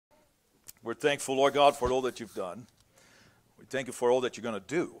We're thankful, Lord God, for all that you've done. We thank you for all that you're going to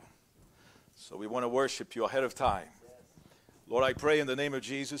do. So we want to worship you ahead of time. Lord, I pray in the name of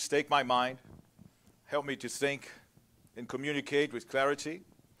Jesus, take my mind. Help me to think and communicate with clarity.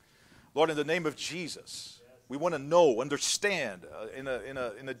 Lord, in the name of Jesus, we want to know, understand in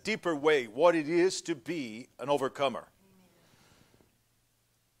a deeper way what it is to be an overcomer.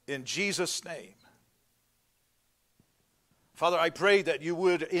 In Jesus' name. Father, I pray that you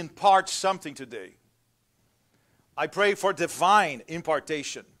would impart something today. I pray for divine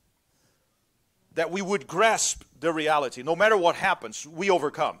impartation. That we would grasp the reality. No matter what happens, we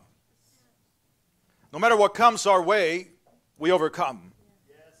overcome. No matter what comes our way, we overcome.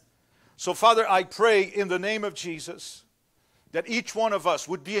 So, Father, I pray in the name of Jesus that each one of us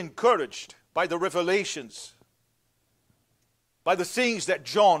would be encouraged by the revelations, by the things that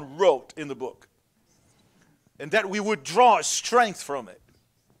John wrote in the book, and that we would draw strength from it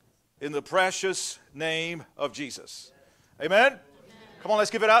in the precious name of Jesus. Amen? Come on, let's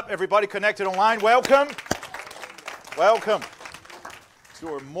give it up. Everybody connected online, welcome. Welcome to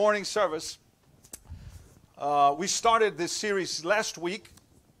our morning service. We started this series last week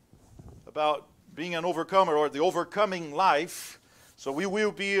about being an overcomer or the overcoming life. So we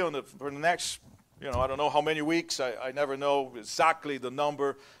will be for the next, I don't know how many weeks. I never know exactly the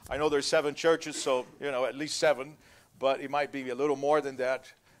number. I know there's 7 churches, so, at least 7. But it might be a little more than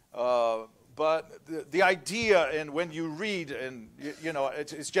that. But the idea, and when you read, and,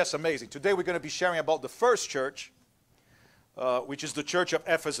 it's just amazing. Today we're going to be sharing about the first church, which is the church of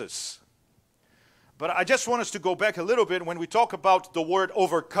Ephesus. But I just want us to go back a little bit when we talk about the word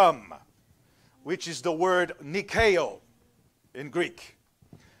overcome, which is the word nikeo in Greek.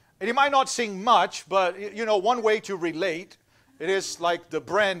 And it might not seem much, but, one way to relate, it is like the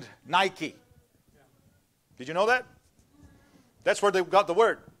brand Nike. Did you know that? That's where they got the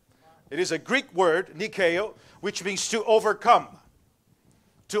word. It is a Greek word, nikeo, which means to overcome,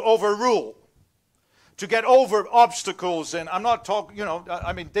 to overrule, to get over obstacles. And I'm not talking,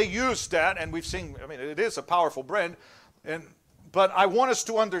 they use that, and we've seen, it is a powerful brand. But I want us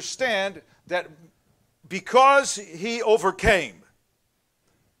to understand that because he overcame,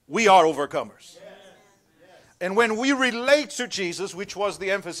 we are overcomers. And when we relate to Jesus, which was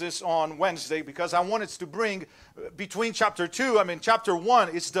the emphasis on Wednesday, because I wanted to bring between chapter 2, chapter 1,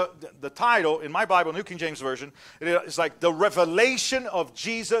 it's the title in my Bible, New King James Version, it's like the revelation of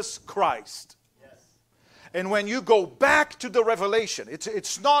Jesus Christ. Yes. And when you go back to the revelation,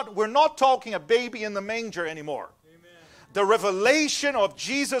 we're not talking a baby in the manger anymore. Amen. The revelation of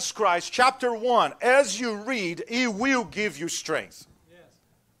Jesus Christ, chapter 1, as you read, it will give you strength. Yes.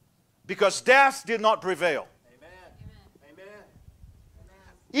 Because death did not prevail.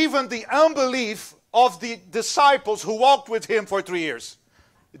 Even the unbelief of the disciples who walked with him for 3 years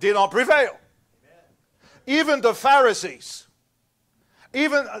did not prevail. Amen. Even the Pharisees.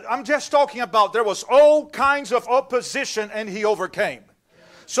 I'm just talking about there was all kinds of opposition and he overcame.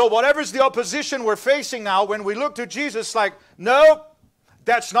 So whatever's the opposition we're facing now, when we look to Jesus, like, no,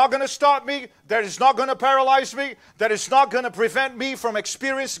 that's not going to stop me. That is not going to paralyze me. That is not going to prevent me from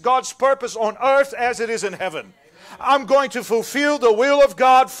experiencing God's purpose on earth as it is in heaven. I'm going to fulfill the will of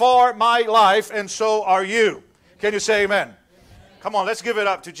God for my life, and so are you. Can you say amen? Amen. Come on, let's give it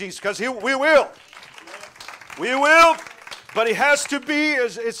up to Jesus, because we will. We will, but it has to be,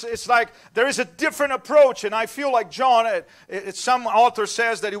 it's like there is a different approach, and I feel like John, some author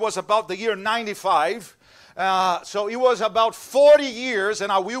says that it was about the year 95, so it was about 40 years,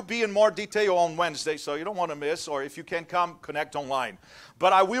 and I will be in more detail on Wednesday, so you don't want to miss, or if you can come, connect online.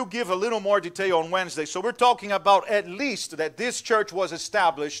 But I will give a little more detail on Wednesday. So we're talking about at least that this church was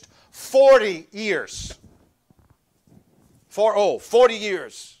established 40 years. 40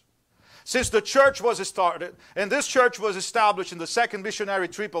 years. Since the church was started, and this church was established in the second missionary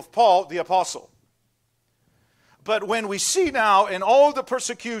trip of Paul the Apostle. But when we see now in all the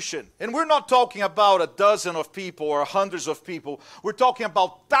persecution, and we're not talking about a dozen of people or hundreds of people, we're talking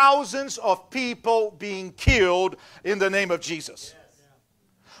about thousands of people being killed in the name of Jesus.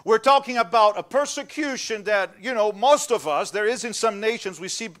 We're talking about a persecution that, most of us, there is in some nations, we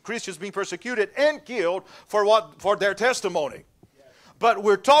see Christians being persecuted and killed for their testimony. But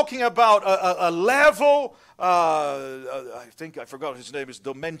we're talking about a level, I think I forgot his name is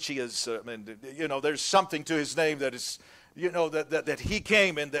Domentius. There's something to his name that is, that he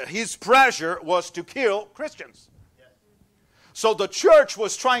came and that his pressure was to kill Christians. So the church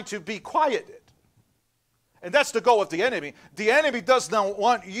was trying to be quieted. And that's the goal of the enemy. The enemy does not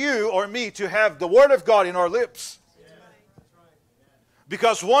want you or me to have the Word of God in our lips.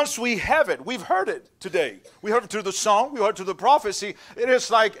 Because once we have it, we've heard it today. We heard it through the song, we heard it through the prophecy.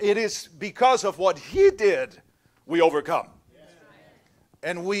 It is because of what He did, we overcome.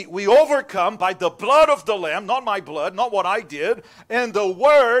 And we overcome by the blood of the Lamb, not my blood, not what I did, and the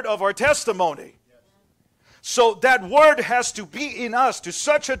word of our testimony. So that word has to be in us to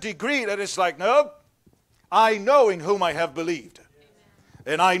such a degree that it's like, no, I know in whom I have believed.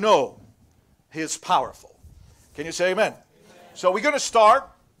 And I know He is powerful. Can you say amen? So we're going to start,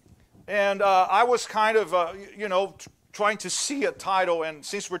 and I was kind of, trying to see a title, and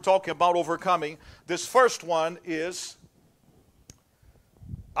since we're talking about overcoming, this first one is,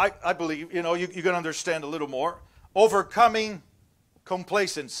 I believe, you're going to understand a little more, overcoming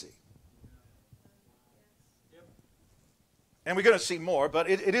complacency. And we're going to see more, but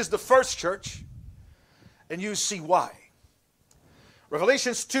it is the first church, and you see why.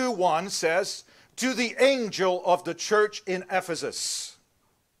 Revelations 2:1 says, to the angel of the church in Ephesus.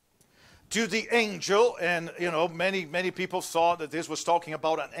 To the angel, and many people thought that this was talking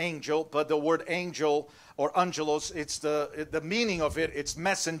about an angel, but the word angel or angelos, it's the meaning of it, it's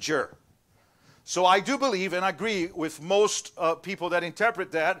messenger. So I do believe and agree with most people that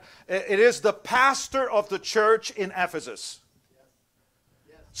interpret that, it is the pastor of the church in Ephesus.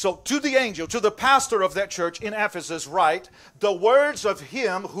 So to the angel, to the pastor of that church in Ephesus, write the words of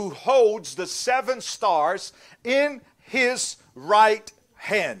Him who holds the 7 stars in His right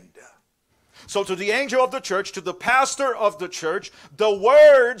hand. So to the angel of the church, to the pastor of the church, the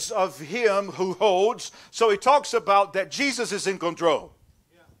words of Him who holds. So he talks about that Jesus is in control.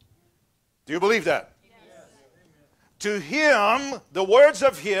 Do you believe that? To Him, the words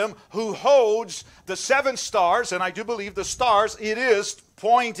of Him who holds the 7 stars, and I do believe the stars, it is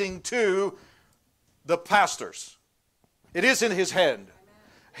pointing to the pastors. It is in His hand.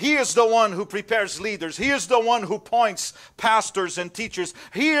 He is the one who prepares leaders. He is the one who points pastors and teachers.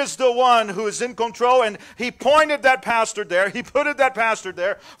 He is the one who is in control, and He pointed that pastor there. He put that pastor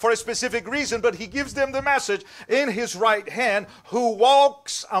there for a specific reason, but He gives them the message in His right hand, who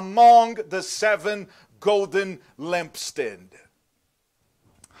walks among the 7 golden lampstand.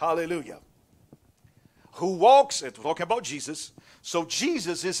 Hallelujah. Who walks, it's talking about Jesus. So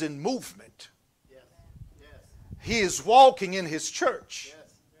Jesus is in movement. Yes. Yes. He is walking in His church.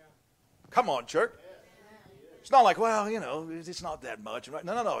 Yes. Come on, church. Yes. It's not like, well, it's not that much. Right?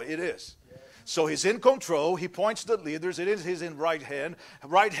 No, it is. Yes. So He's in control. He points the leaders. It is His in right hand.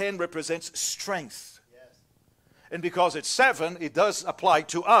 Right hand represents strength. And because it's 7, it does apply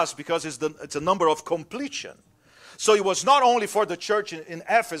to us because it's a number of completion. So it was not only for the church in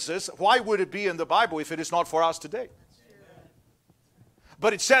Ephesus. Why would it be in the Bible if it is not for us today?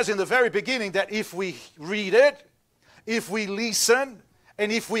 But it says in the very beginning that if we read it, if we listen, and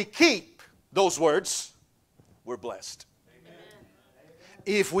if we keep those words, we're blessed. Amen.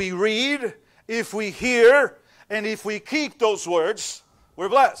 If we read, if we hear, and if we keep those words, we're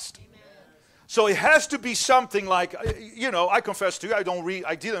blessed. So it has to be something like, I confess to you,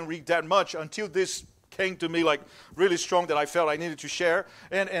 I didn't read that much until this came to me like really strong that I felt I needed to share.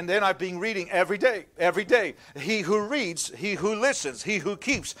 And then I've been reading every day. He who reads, he who listens, he who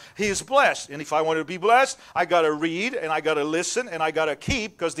keeps, he is blessed. And if I want to be blessed, I got to read and I got to listen and I got to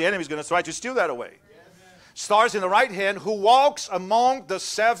keep, because the enemy is going to try to steal that away. Stars in the right hand, who walks among the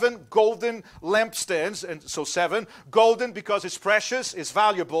 7 golden lampstands. And so 7, golden because it's precious, it's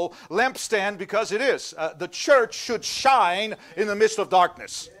valuable. Lampstand because it is. The church should shine in the midst of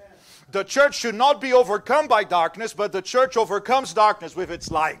darkness. The church should not be overcome by darkness, but the church overcomes darkness with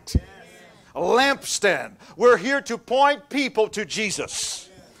its light. A lampstand. We're here to point people to Jesus.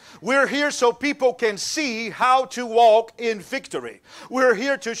 We're here so people can see how to walk in victory. We're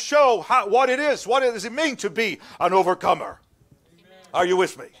here to show what it is. What does it mean to be an overcomer? Amen. Are you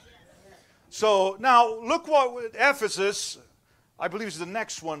with me? So now look what Ephesus, I believe is the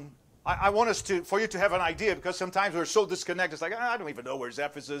next one. I want us for you to have an idea, because sometimes we're so disconnected. It's like, I don't even know where's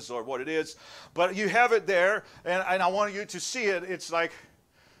Ephesus or what it is. But you have it there, and I want you to see it. It's like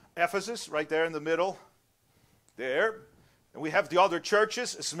Ephesus right there in the middle. There. And we have the other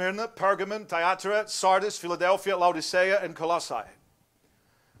churches, Smyrna, Pergamon, Thyatira, Sardis, Philadelphia, Laodicea, and Colossae.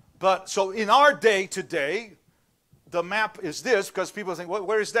 But so in our day today, the map is this, because people think, well,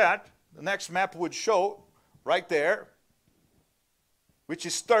 where is that? The next map would show right there, which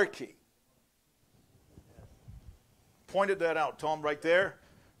is Turkey. Pointed that out, Tom, right there.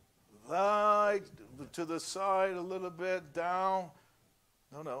 Right to the side a little bit, down.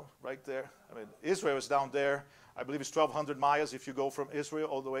 No, right there. I mean, Israel is down there. I believe it's 1,200 miles if you go from Israel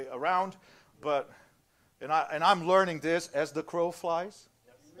all the way around. But, and I'm learning this as the crow flies.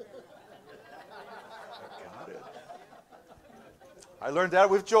 I got it. I learned that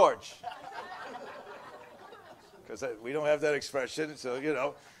with George. Because we don't have that expression, so, you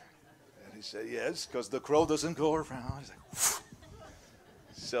know. And he said, yes, because the crow doesn't go around. He's like, whoosh.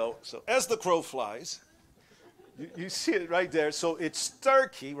 So as the crow flies, you see it right there. So it's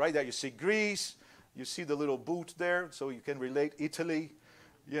Turkey, right there. You see Greece. You see the little boot there, so you can relate Italy.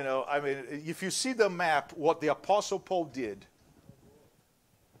 You know, I mean, if you see the map, what the Apostle Paul did,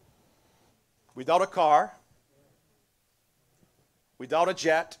 without a car, without a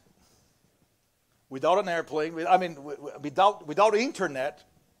jet, without an airplane, without internet,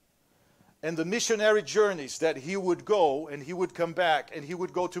 and the missionary journeys that he would go, and he would come back, and he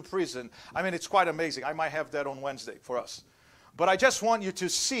would go to prison. I mean, it's quite amazing. I might have that on Wednesday for us. But I just want you to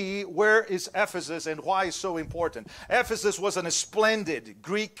see where is Ephesus and why it's so important. Ephesus was a splendid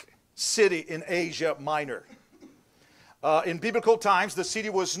Greek city in Asia Minor. In biblical times, the city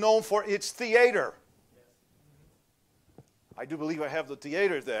was known for its theater. I do believe I have the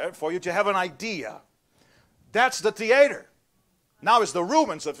theater there for you to have an idea. That's the theater. Now it's the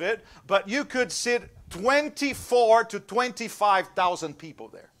ruins of it, but you could sit 24 to 25,000 people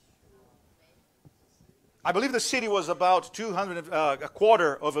there. I believe the city was about a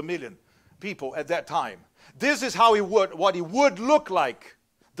quarter of a million people at that time. This is how what it would look like,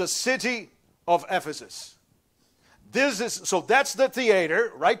 the city of Ephesus. So that's the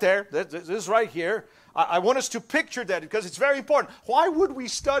theater right there. This is right here. I want us to picture that because it's very important. Why would we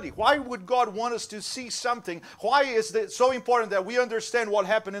study? Why would God want us to see something? Why is it so important that we understand what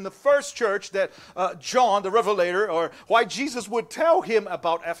happened in the first church that John, the Revelator, or why Jesus would tell him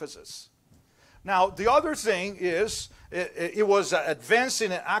about Ephesus? Now, the other thing is, it was advanced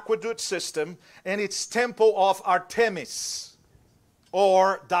in an aqueduct system, and it's temple of Artemis,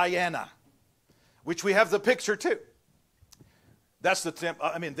 or Diana, which we have the picture too. That's the temple.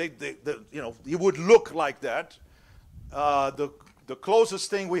 I mean, it would look like that. The closest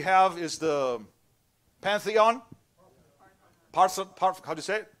thing we have is the Pantheon. How do you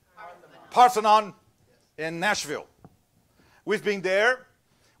say it? Parthenon in Nashville. We've been there.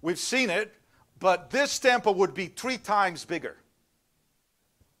 We've seen it. But this temple would be 3 times bigger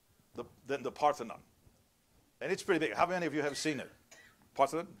than the Parthenon. And it's pretty big. How many of you have seen it?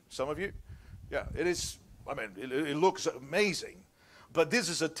 Parthenon? Some of you? Yeah, it is. I mean, it looks amazing. But this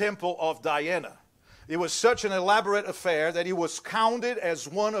is a temple of Diana. It was such an elaborate affair that it was counted as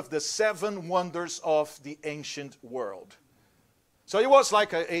one of the 7 wonders of the ancient world. So it was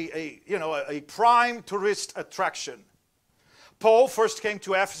like a prime tourist attraction. Paul first came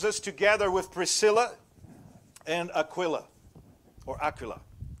to Ephesus together with Priscilla and Aquila.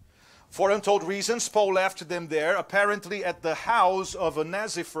 For untold reasons, Paul left them there, apparently at the house of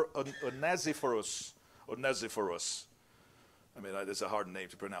Onesiphorus. I mean, that's a hard name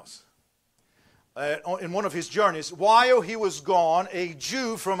to pronounce. In one of his journeys, while he was gone, a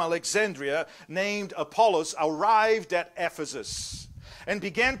Jew from Alexandria named Apollos arrived at Ephesus and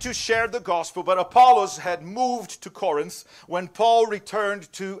began to share the gospel. But Apollos had moved to Corinth when Paul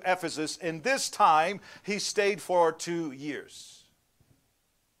returned to Ephesus, and this time he stayed for 2 years.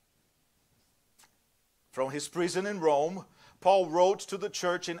 From his prison in Rome, Paul wrote to the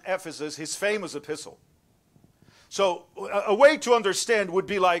church in Ephesus his famous epistle. So a way to understand would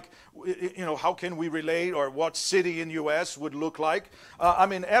be like, how can we relate, or what city in U.S. would look like?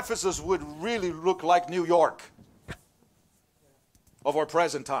 Ephesus would really look like New York of our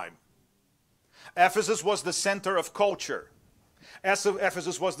present time. Ephesus was the center of culture.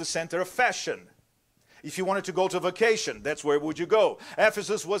 Ephesus was the center of fashion. If you wanted to go to vacation, that's where would you go.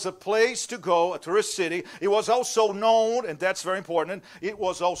 Ephesus was a place to go, a tourist city. It was also known, and that's very important, it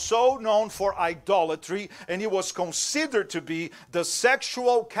was also known for idolatry, and it was considered to be the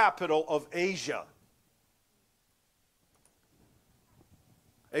sexual capital of Asia.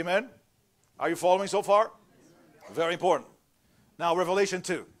 Amen? Are you following so far? Very important. Now, Revelation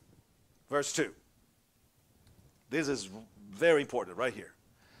 2, verse 2. This is very important right here.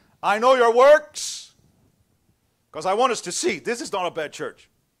 I know your works, because I want us to see, this is not a bad church.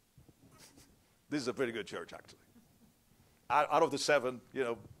 This is a pretty good church, actually. Out of the 7,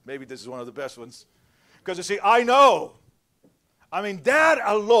 maybe this is one of the best ones. Because you see, I know. That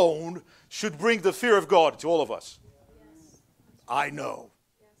alone should bring the fear of God to all of us. Yes. I know.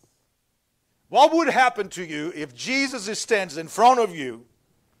 Yes. What would happen to you if Jesus stands in front of you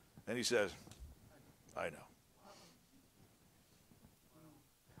and he says, I know?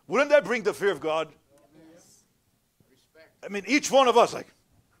 Wouldn't that bring the fear of God? Each one of us, I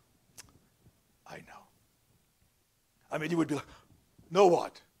know. You would be like, know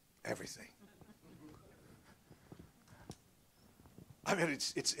what? Everything.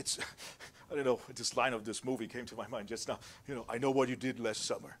 It's I don't know, this line of this movie came to my mind just now. I know what you did last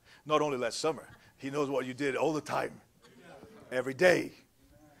summer. Not only last summer, he knows what you did all the time, every day.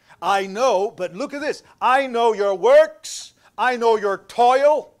 I know, but look at this. I know your works. I know your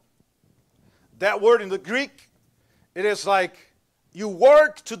toil. That word in the Greek, it is like you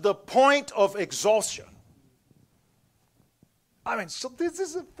work to the point of exhaustion. So this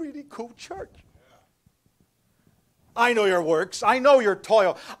is a pretty cool church. I know your works. I know your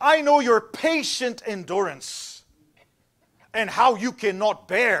toil. I know your patient endurance and how you cannot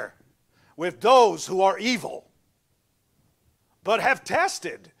bear with those who are evil, but have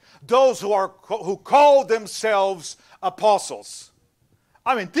tested those who call themselves apostles.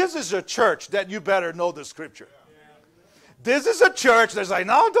 This is a church that you better know the Scripture. This is a church that's like,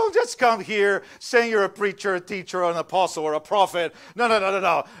 no, don't just come here saying you're a preacher, a teacher, an apostle, or a prophet.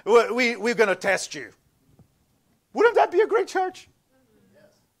 No. We're going to test you. Wouldn't that be a great church? Yes.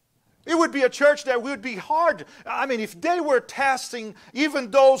 It would be a church that would be hard. If they were testing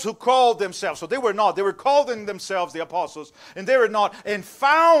even those who called themselves, so they were not. They were calling themselves the apostles, and they were not, and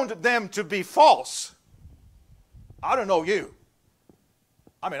found them to be false. I don't know you.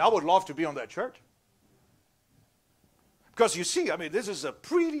 I would love to be on that church. Because you see, this is a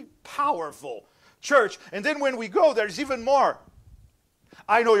pretty powerful church. And then when we go, there's even more.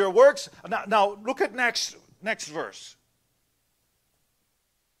 I know your works. Now look at next verse.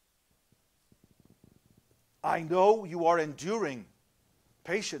 I know you are enduring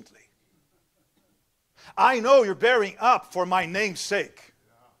patiently. I know you're bearing up for my name's sake.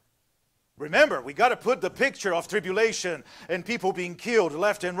 Remember, we got to put the picture of tribulation and people being killed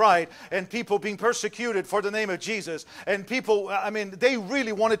left and right and people being persecuted for the name of Jesus. And people, they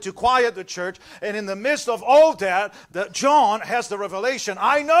really wanted to quiet the church. And in the midst of all that, John has the revelation,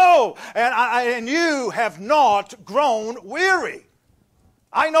 I know, and you have not grown weary.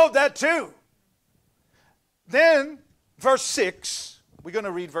 I know that too. Then, verse 6. We're going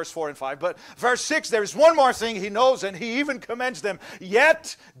to read verse 4 and 5. But verse 6, there is one more thing he knows, and he even commends them.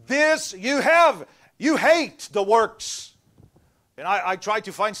 Yet this you have. You hate the works. And I tried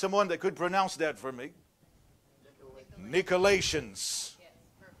to find someone that could pronounce that for me. Nicolaitans.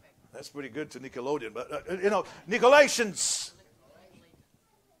 That's pretty good to Nickelodeon. But, Nicolaitans.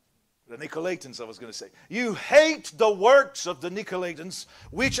 The Nicolaitans, I was going to say. You hate the works of the Nicolaitans,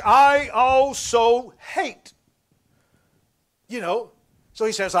 which I also hate. So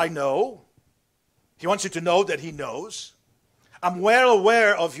he says, I know. He wants you to know that he knows. I'm well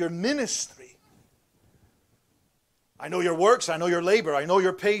aware of your ministry. I know your works. I know your labor. I know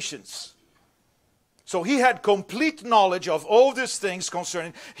your patience. So he had complete knowledge of all these things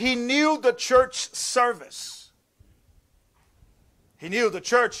concerning. He knew the church service. He knew the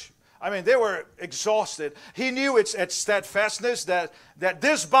church. They were exhausted. He knew its steadfastness, that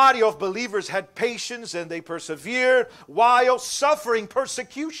this body of believers had patience and they persevered while suffering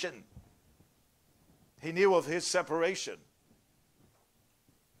persecution. He knew of his separation.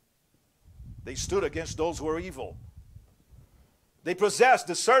 They stood against those who were evil. They possessed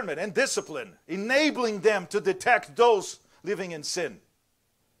discernment and discipline, enabling them to detect those living in sin.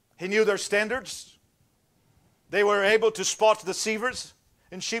 He knew their standards. They were able to spot deceivers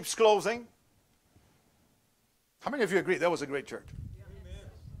in sheep's clothing. How many of you agree that was a great church?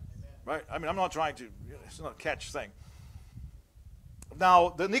 Right? I'm not trying to, it's not a catch thing. Now,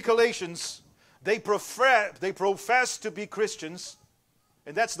 the Nicolaitans, they profess to be Christians,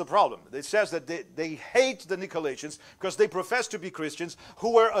 and that's the problem. It says that they hate the Nicolaitans because they profess to be Christians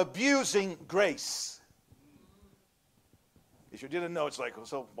who were abusing grace. If you didn't know, it's like,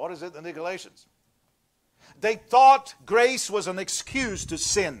 so what is it, the Nicolaitans? They thought grace was an excuse to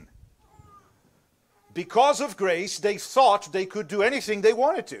sin. Because of grace, they thought they could do anything they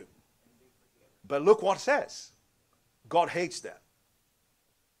wanted to. But look what it says. God hates that.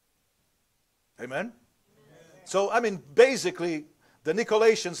 Amen? So, basically, the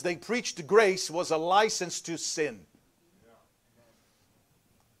Nicolaitans, they preached grace was a license to sin.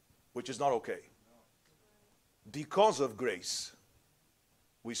 Which is not okay. Because of grace,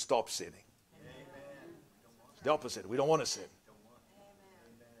 we stop sinning. The opposite. We don't want to sin.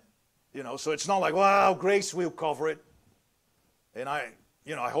 So it's not like, wow, grace will cover it. And I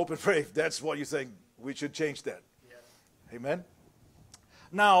hope and pray if that's what you think, we should change that. Yeah. Amen?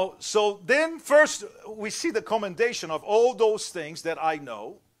 Now, so then first we see the commendation of all those things that I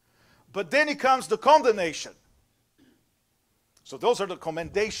know. But then it comes the condemnation. So those are the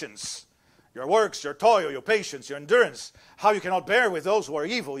commendations. Your works, your toil, your patience, your endurance, how you cannot bear with those who are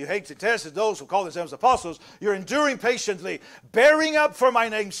evil. You hate to test those who call themselves apostles. You're enduring patiently, bearing up for my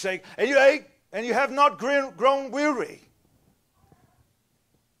name's sake, and you hate, and you have not grown weary.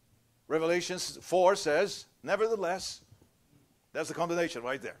 Revelation 4 says, nevertheless, that's the condemnation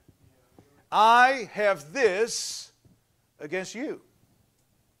right there. I have this against you.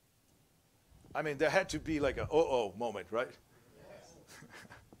 I mean, there had to be like a uh-oh moment, right?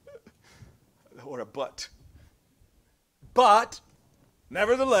 Or a but. But,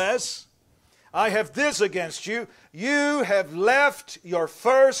 nevertheless, I have this against you. You have left your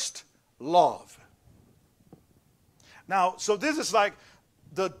first love. Now, so this is like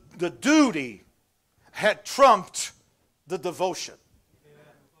the duty had trumped the devotion.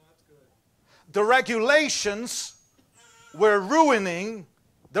 The regulations were ruining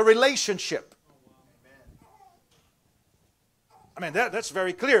the relationship. I mean, that's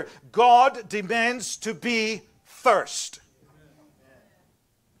very clear. God demands to be first.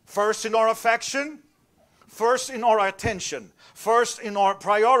 First in our affection, first in our attention, first in our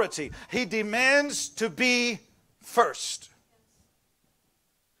priority. He demands to be first.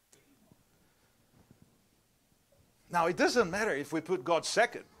 Now, it doesn't matter if we put God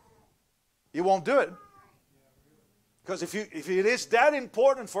second. He won't do it. Because if it is that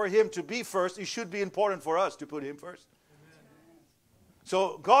important for Him to be first, it should be important for us to put Him first.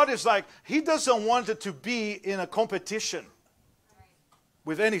 So God is like, He doesn't want it to be in a competition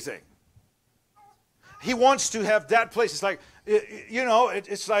with anything. He wants to have that place. It's like,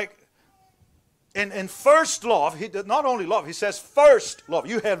 it's like, in first love, He did not only love, He says first love.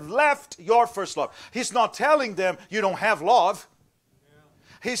 You have left your first love. He's not telling them you don't have love.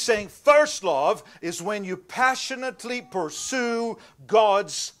 He's saying first love is when you passionately pursue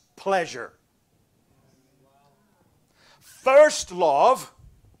God's pleasure. First love,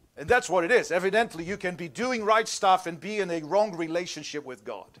 and that's what it is. Evidently, you can be doing right stuff and be in a wrong relationship with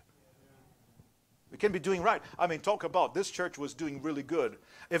God. You can be doing right. I mean, talk about this church was doing really good.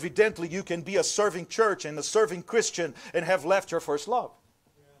 Evidently, you can be a serving church and a serving Christian and have left your first love.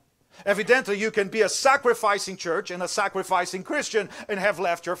 Evidently, you can be a sacrificing church and a sacrificing Christian and have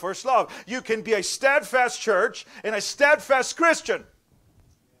left your first love. You can be a steadfast church and a steadfast Christian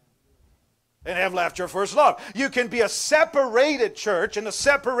and have left your first love. You can be a separated church and a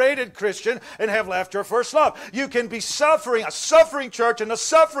separated Christian and have left your first love. You can be a suffering church and a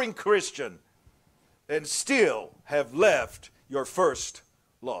suffering Christian and still have left your first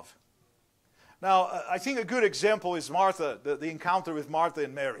love. Now, I think a good example is Martha, the encounter with Martha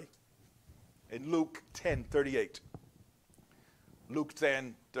and Mary in Luke 10:38. Luke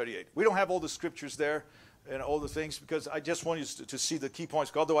 10:38. We don't have all the scriptures there and all the things because I just want you to see the key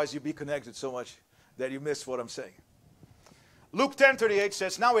points. Otherwise, you'll be connected so much that you miss what I'm saying. Luke 10:38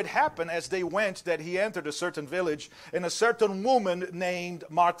 says, now it happened as they went that he entered a certain village, and a certain woman named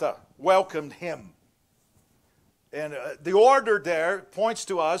Martha welcomed him. And the order there points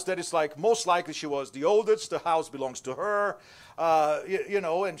to us that it's like most likely she was the oldest. The house belongs to her,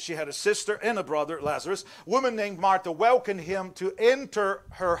 and she had a sister and a brother, Lazarus. Woman named Martha welcomed him to enter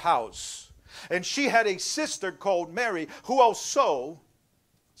her house. And she had a sister called Mary who also,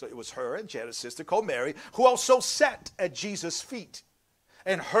 so it was her and she had a sister called Mary, who also sat at Jesus' feet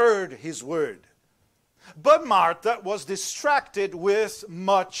and heard his word. But Martha was distracted with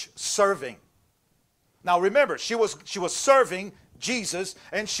much serving. Now remember, she was serving Jesus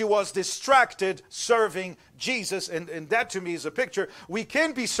and she was distracted serving Jesus. And that to me is a picture. We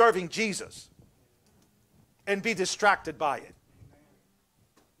can be serving Jesus and be distracted by it.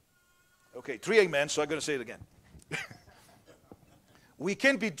 Okay, 3 amen, so I'm going to say it again. We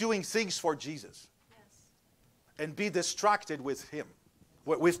can be doing things for Jesus and be distracted with Him,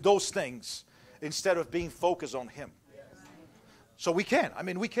 with those things, instead of being focused on Him. So we can. I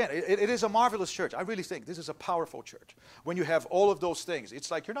mean, we can. It is a marvelous church. I really think this is a powerful church. When you have all of those things, it's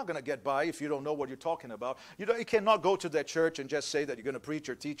like you're not going to get by if you don't know what you're talking about. You cannot go to that church and just say that you're going to preach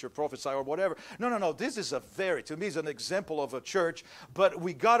or teach or prophesy or whatever. No. This is to me, is an example of a church. But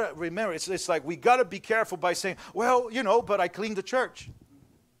we got to remember, it's like we got to be careful by saying, well, but I clean the church.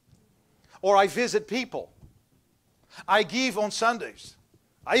 Or I visit people. I give on Sundays.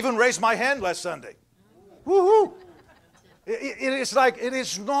 I even raised my hand last Sunday. Woo-hoo! It is like, it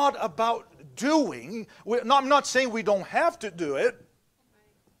is not about doing. I'm not saying we don't have to do it.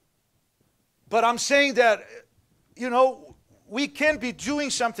 But I'm saying that, we can be doing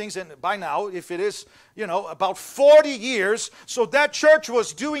some things. And by now, if it is, about 40 years. So that church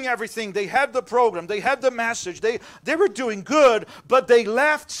was doing everything. They had the program. They had the message. They were doing good. But they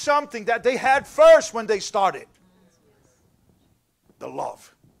left something that they had first when they started. The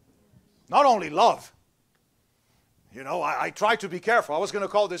love. Not only love. I try to be careful. I was going to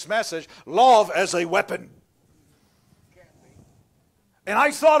call this message, Love as a Weapon. And I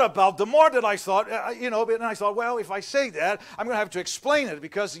thought about, the more that I thought, and I thought, well, if I say that, I'm going to have to explain it,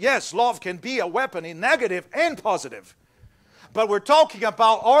 because yes, love can be a weapon in negative and positive. But we're talking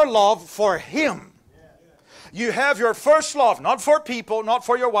about our love for Him. You have your first love, not for people, not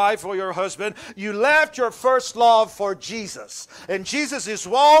for your wife or your husband. You left your first love for Jesus. And Jesus is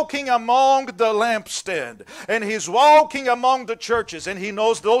walking among the lampstand. And He's walking among the churches. And He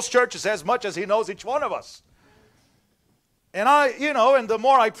knows those churches as much as He knows each one of us. And and the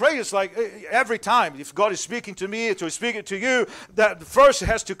more I pray, it's like every time, if God is speaking to me, to speaking to you, that first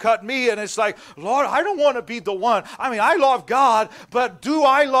has to cut me. And it's like, Lord, I don't want to be the one. I mean, I love God, but do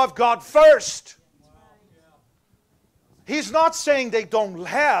I love God first? He's not saying they don't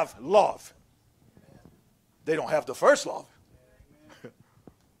have love. They don't have the first love.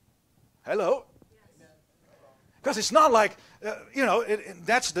 Hello? Because it's not like,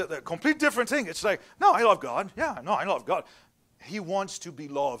 that's the complete different thing. It's like, no, I love God. Yeah, no, I love God. He wants to be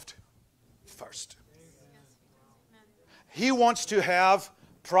loved first. He wants to have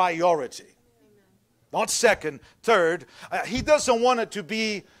priority. Not second, third. He doesn't want it to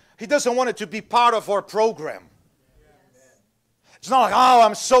be part of our program. It's not like, oh,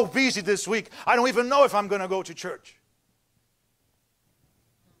 I'm so busy this week, I don't even know if I'm going to go to church.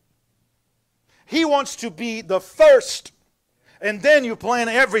 He wants to be the first, and then you plan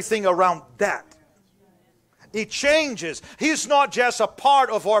everything around that. It changes. He's not just a part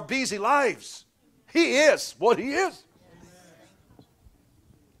of our busy lives. He is what He is.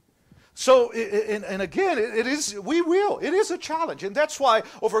 So, and again, it is a challenge. And that's why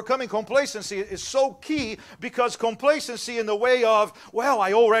overcoming complacency is so key, because complacency in the way of, well,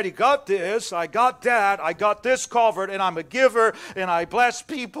 I already got this, I got that, I got this covered, and I'm a giver, and I bless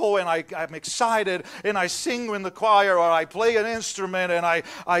people, and I'm excited, and I sing in the choir, or I play an instrument, and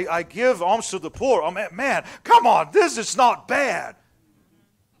I give alms to the poor. Oh, man, come on, this is not bad.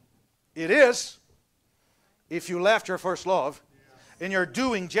 It is, if you left your first love. And you're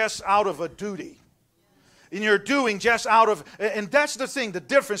doing just out of a duty. And you're doing just out of... And that's the thing, the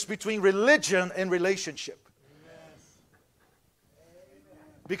difference between religion and relationship.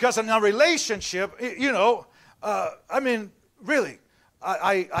 Because in a relationship, really,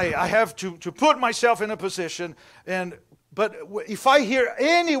 I have to put myself in a position. But if I hear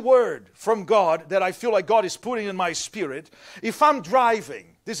any word from God that I feel like God is putting in my spirit, if I'm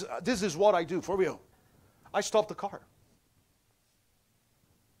driving, this is what I do, for real. I stop the car.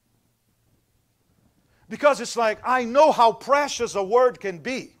 Because it's like, I know how precious a word can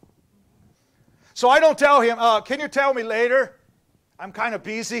be. So I don't tell him, can you tell me later? I'm kind of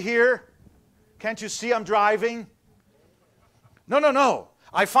busy here. Can't you see I'm driving? No.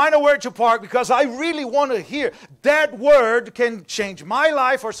 I find a word to park because I really want to hear. That word can change my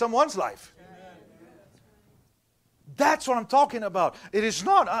life or someone's life. That's what I'm talking about. It is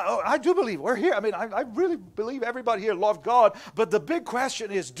not, I do believe, we're here. I really believe everybody here loves God. But the big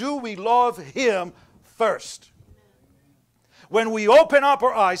question is, do we love Him first? When we open up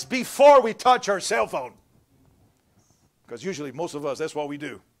our eyes before we touch our cell phone. Because usually most of us, that's what we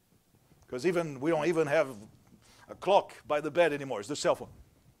do. Because we don't even have a clock by the bed anymore. It's the cell phone.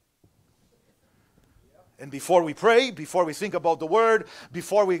 And before we pray, before we think about the Word,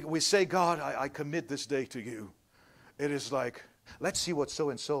 before we say, God, I commit this day to You. It is like, let's see what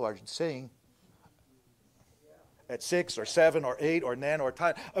so-and-so are saying. At 6 or 7 or 8 or 9 or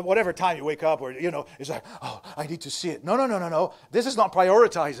 10, whatever time you wake up, or it's like, oh, I need to see it. No. This is not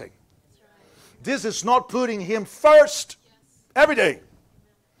prioritizing. This is not putting Him first every day.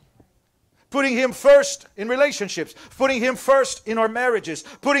 Putting Him first in relationships. Putting Him first in our marriages.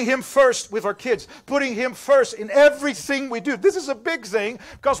 Putting Him first with our kids. Putting Him first in everything we do. This is a big thing,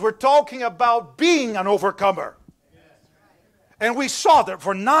 because we're talking about being an overcomer. And we saw that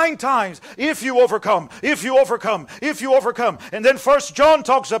for 9 times, if you overcome, if you overcome, if you overcome. And then 1 John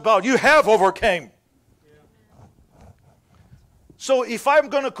talks about you have overcame. So if I'm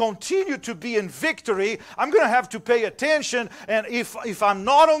going to continue to be in victory, I'm going to have to pay attention. And if I'm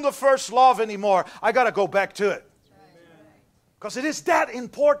not on the first love anymore, I got to go back to it. Because it is that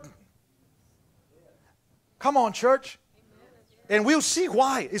important. Come on, church. And we'll see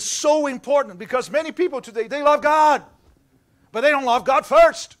why it's so important. Because many people today, they love God. But they don't love God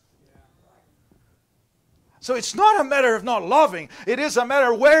first. So it's not a matter of not loving. It is a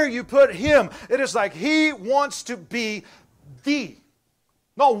matter where you put Him. It is like He wants to be the,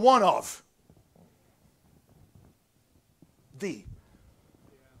 not one of, the.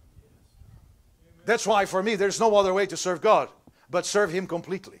 That's why for me there's no other way to serve God but serve Him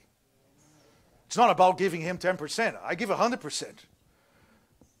completely. It's not about giving Him 10%. I give 100%.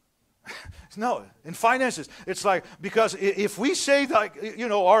 No, in finances, it's like, because if we say that,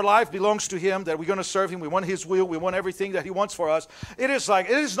 our life belongs to Him, that we're going to serve Him, we want His will, we want everything that He wants for us, it is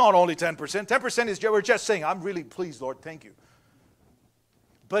not only 10%. 10% is, we're just saying, I'm really pleased, Lord, thank you.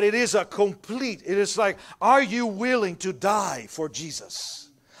 But it is it is like, are you willing to die for Jesus?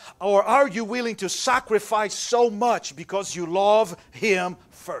 Or are you willing to sacrifice so much because you love Him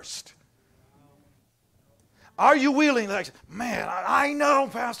first? Are you willing, like, man, I know,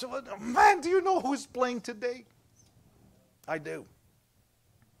 Pastor, man, do you know who's playing today? I do.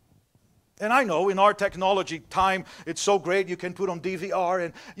 And I know in our technology time, it's so great, you can put on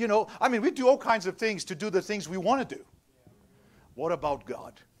DVR and, we do all kinds of things to do the things we want to do. What about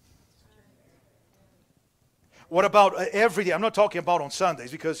God? What about every day? I'm not talking about on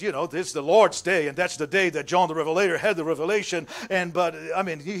Sundays because, this is the Lord's day and that's the day that John the Revelator had the revelation. But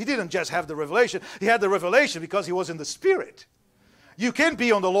he didn't just have the revelation. He had the revelation because he was in the Spirit. You can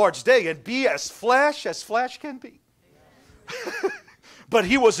be on the Lord's day and be as flesh can be. But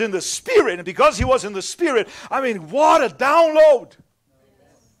he was in the Spirit, and because he was in the Spirit, what a download.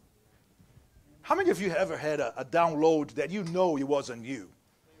 How many of you ever had a download that it wasn't you?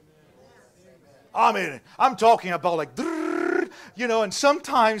 I'm talking about like, and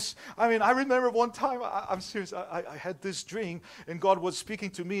sometimes, I remember one time, I'm serious, I had this dream, and God was speaking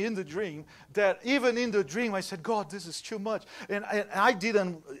to me in the dream, that even in the dream, I said, God, this is too much. And I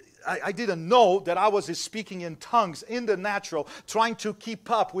didn't know that I was speaking in tongues in the natural, trying to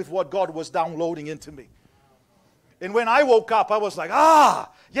keep up with what God was downloading into me. And when I woke up, I was like, and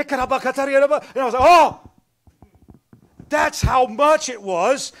I was like, oh! That's how much it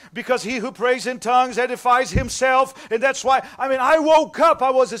was, because he who prays in tongues edifies himself. And that's why, I woke up, I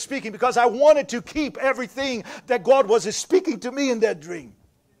was speaking because I wanted to keep everything that God was speaking to me in that dream.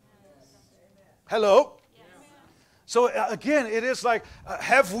 Hello? So again, it is like,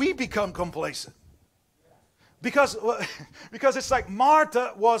 have we become complacent? Because it's like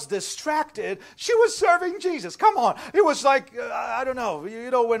Martha was distracted. She was serving Jesus. Come on. It was like, I don't know.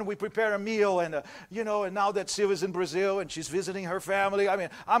 When we prepare a meal and, and now that Sylvia's in Brazil and she's visiting her family,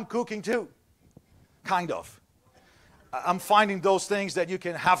 I'm cooking too. Kind of. I'm finding those things that you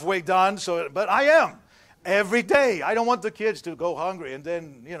can halfway done. But I am. Every day. I don't want the kids to go hungry. And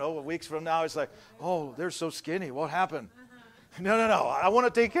then, weeks from now, it's like, oh, they're so skinny. What happened? No. I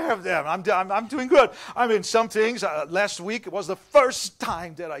want to take care of them. I'm doing good. Some things. Last week it was the first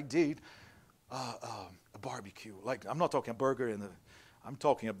time that I did a barbecue. Like, I'm not talking a burger. I'm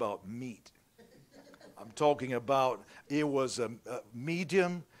talking about meat. I'm talking about, it was a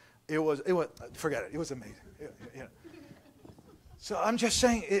medium. It was. Forget it. It was amazing. So I'm just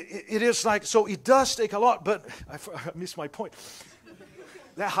saying, it is like, so it does take a lot. But I missed my point.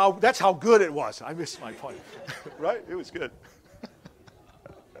 That's how good it was. I missed my point. Right? It was good.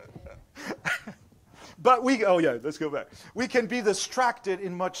 But let's go back. We can be distracted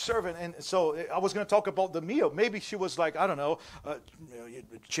in much serving. And so I was going to talk about the meal. Maybe she was like, I don't know,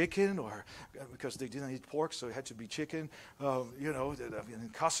 chicken, or because they didn't eat pork, so it had to be chicken,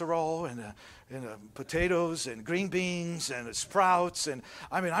 casserole and potatoes and green beans and sprouts. And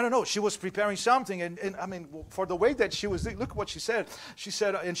I don't know. She was preparing something. And for the way that she was, look what she said. She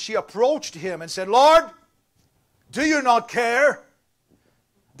said, and she approached him and said, Lord, do you not care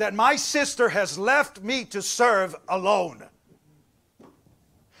that my sister has left me to serve alone?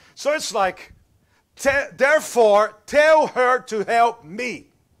 So it's like, therefore, tell her to help me.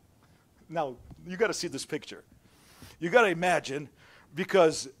 Now, you got to see this picture. You got to imagine,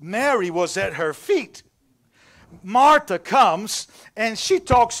 because Mary was at her feet. Martha comes, and she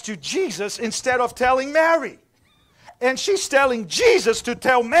talks to Jesus instead of telling Mary. And she's telling Jesus to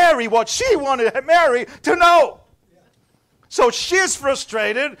tell Mary what she wanted Mary to know. So she's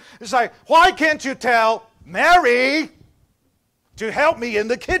frustrated. It's like, why can't you tell Mary to help me in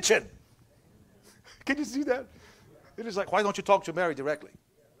the kitchen? Can you see that? It is like, why don't you talk to Mary directly?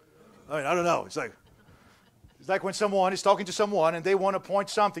 I don't know. It's like when someone is talking to someone and they want to point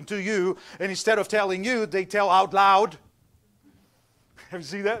something to you, and instead of telling you, they tell out loud. Have you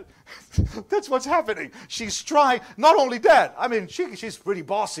seen that? That's what's happening. She's trying. Not only that. She's pretty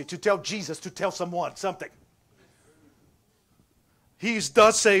bossy to tell Jesus to tell someone something. He's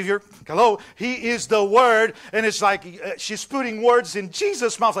the Savior. Hello. He is the Word. And it's like she's putting words in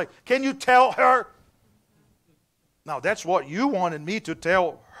Jesus' mouth. Like, can you tell her? Now, that's what you wanted me to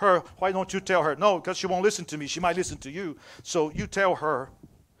tell her. Why don't you tell her? No, because she won't listen to me. She might listen to you. So you tell her.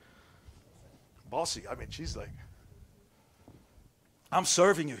 Bossy. She's like, I'm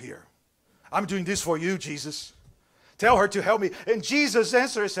serving you here. I'm doing this for you, Jesus. Tell her to help me. And Jesus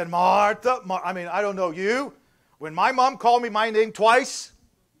answered and said, Martha, I don't know you. When my mom called me my name twice,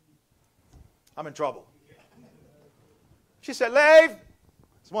 I'm in trouble. She said, Leyff.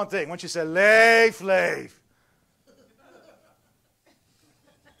 It's one thing. When she said, Leyff, Leyff.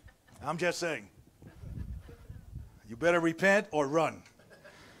 I'm just saying. You better repent or run.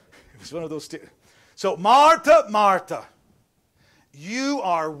 It was one of those two. So, Martha, Martha, you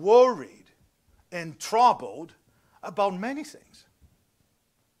are worried and troubled about many things.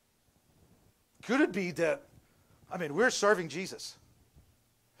 Could it be that, we're serving Jesus.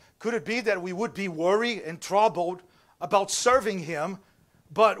 Could it be that we would be worried and troubled about serving Him,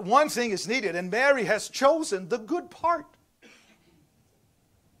 but one thing is needed, and Mary has chosen the good part,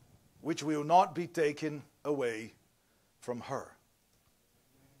 which will not be taken away from her.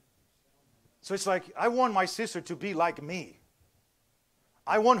 So it's like, I want my sister to be like me.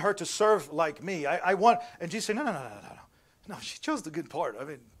 I want her to serve like me. And Jesus said, no. No, she chose the good part.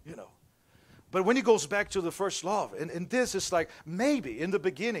 But when he goes back to the first love, and this is like maybe in the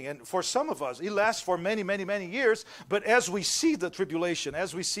beginning, and for some of us, it lasts for many, many, many years, but as we see the tribulation,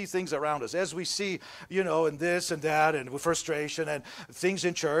 as we see things around us, as we see, and this and that, and with frustration, and things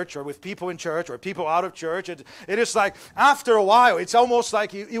in church, or with people in church, or people out of church, it is like, after a while, it's almost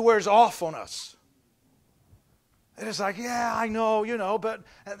like it wears off on us. And it's like, yeah, I know, but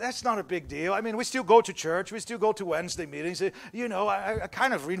that's not a big deal. We still go to church. We still go to Wednesday meetings. I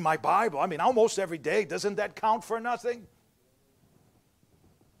kind of read my Bible. Almost every day. Doesn't that count for nothing?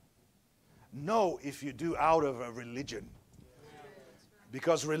 No, if you do out of a religion.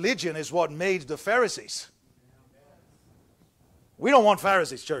 Because religion is what made the Pharisees. We don't want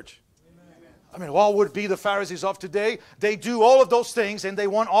Pharisees, church. What would be the Pharisees of today? They do all of those things and they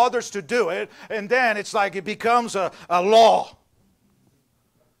want others to do it. And then it's like it becomes a law.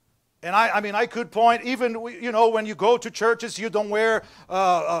 And I could point, even, when you go to churches, you don't wear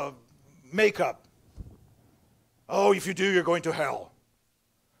makeup. Oh, if you do, you're going to hell.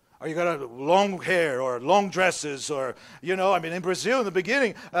 Or you got long hair or long dresses or, in Brazil in the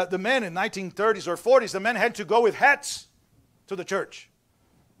beginning, the men in 1930s or 40s, the men had to go with hats to the church.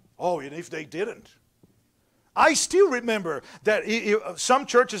 Oh, and if they didn't. I still remember that some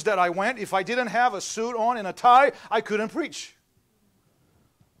churches that I went, if I didn't have a suit on and a tie, I couldn't preach.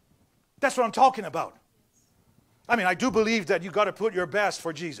 That's what I'm talking about. I do believe that you got to put your best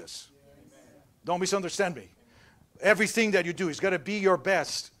for Jesus. Don't misunderstand me. Everything that you do is got to be your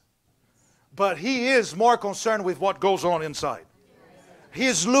best. But He is more concerned with what goes on inside. He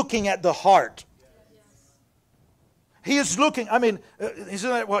is looking at the heart. He is looking, isn't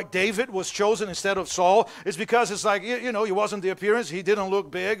that why David was chosen instead of Saul? It's because it's like, he wasn't the appearance. He didn't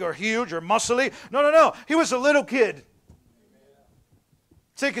look big or huge or muscly. No. He was a little kid.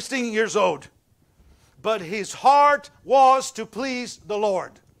 16 years old. But his heart was to please the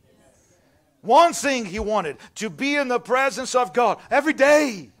Lord. One thing he wanted, to be in the presence of God every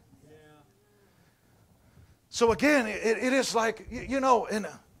day. So again, it is like,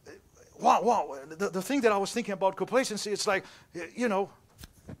 Wow. The thing that I was thinking about complacency, it's like,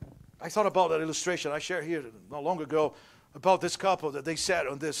 I thought about that illustration I shared here not long ago about this couple that they sat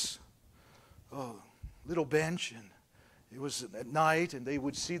on this little bench, and it was at night, and they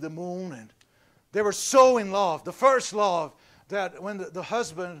would see the moon, and they were so in love, the first love, that when the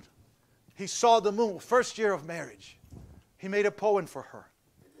husband, he saw the moon, first year of marriage, he made a poem for her.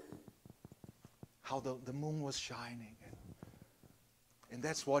 How the moon was shining. And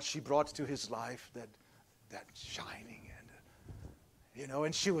that's what she brought to his life, that shining. And,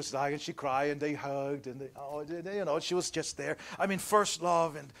 and she was like, and she cried, and they hugged, and she was just there. First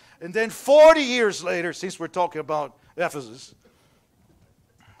love. And then 40 years later, since we're talking about Ephesus,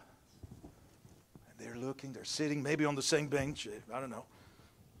 and they're sitting maybe on the same bench, I don't know.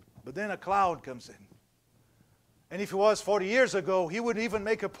 But then a cloud comes in. And if it was 40 years ago, he would even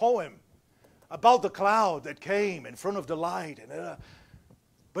make a poem about the cloud that came in front of the light.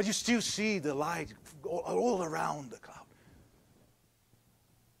 But you still see the light all around the cloud.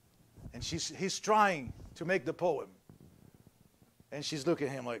 And he's trying to make the poem. And she's looking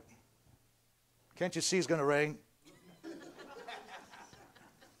at him like, can't you see it's going to rain?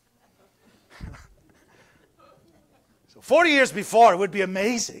 So 40 years before, it would be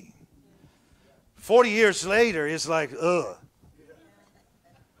amazing. 40 years later, it's like, ugh.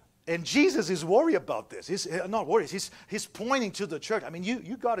 And Jesus is worried about this. He's not worried. He's pointing to the church.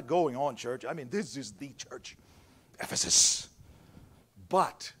 You got it going on, church. This is the church. Ephesus.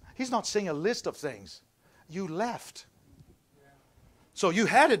 But he's not saying a list of things. You left. So you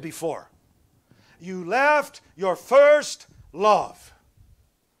had it before. You left your first love.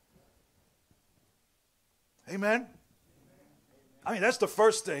 Amen? That's the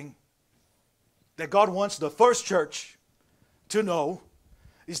first thing that God wants the first church to know,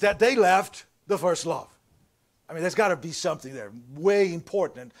 is that they left the first love. I mean, there's got to be something there way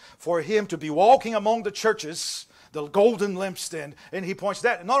important for him to be walking among the churches, the golden lampstand, and he points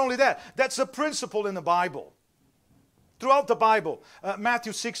that. And not only that, that's a principle in the Bible. Throughout the Bible,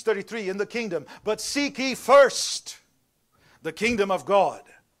 Matthew 6:33, in the kingdom, but seek ye first the kingdom of God,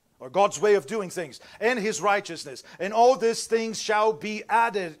 or God's way of doing things, and his righteousness, and all these things shall be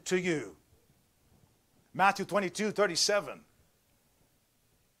added to you. Matthew 22:37.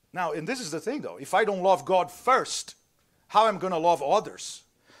 Now, and this is the thing though, if I don't love God first, how am I going to love others?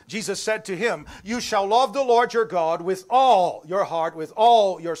 Jesus said to him, you shall love the Lord your God with all your heart, with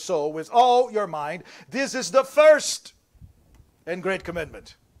all your soul, with all your mind. This is the first and great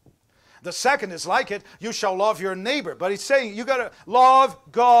commandment. The second is like it, you shall love your neighbor. But he's saying you got to love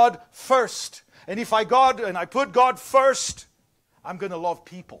God first. And if I put God first, I'm going to love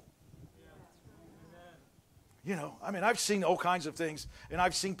people. You know, I mean, I've seen all kinds of things, and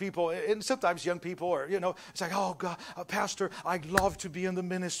I've seen people, and sometimes young people, or, you know, it's like, oh, God, Pastor, I'd love to be in the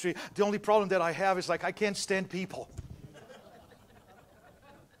ministry. The only problem that I have is, like, I can't stand people.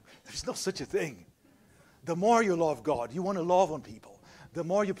 There's no such a thing. The more you love God, you want to love on people. The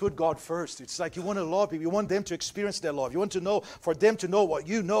more you put God first, it's like you want to love people. You want them to experience that love. You want to know, for them to know what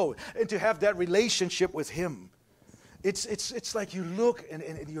you know, and to have that relationship with Him. It's like you look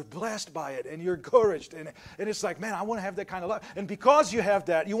and you're blessed by it and you're encouraged and it's like, man, I want to have that kind of love. And because you have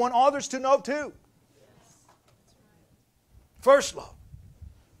that, you want others to know too. First love.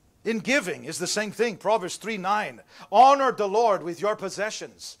 In giving is the same thing. Proverbs 3:9. Honor the Lord with your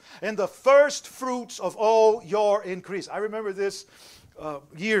possessions and the first fruits of all your increase. I remember this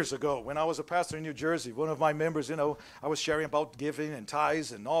years ago when I was a pastor in New Jersey. One of my members, you know, I was sharing about giving and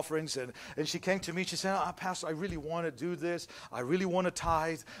tithes and offerings, and she came to me. She said, Pastor, I really want to do this. I really want to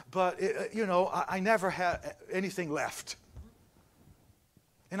tithe, but, you know, I never had anything left.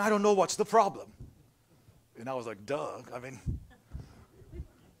 And I don't know what's the problem. And I was like, duh. I mean,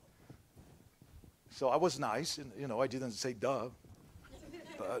 so I was nice, and, you know, I didn't say duh,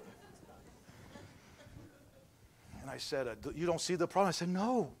 but... And I said, you don't see the problem? I said,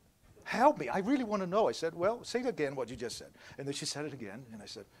 no, help me. I really want to know. I said, well, say it again what you just said. And then she said it again. And I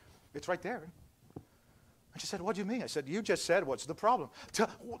said, it's right there. And she said, what do you mean? I said, you just said, what's the problem?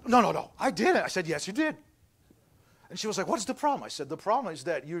 No, I didn't. I said, yes, you did. And she was like, what's the problem? I said, the problem is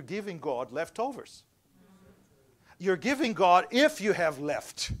that you're giving God leftovers. You're giving God if you have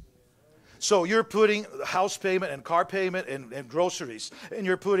left. So you're putting house payment and car payment and groceries. And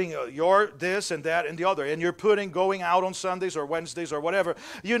you're putting your this and that and the other. And you're putting going out on Sundays or Wednesdays or whatever.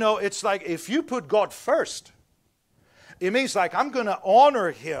 You know, it's like if you put God first, it means like I'm going to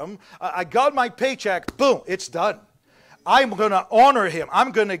honor Him. I got my paycheck. Boom, it's done. I'm going to honor Him.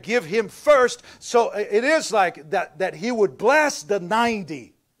 I'm going to give Him first. So it is like that He would bless the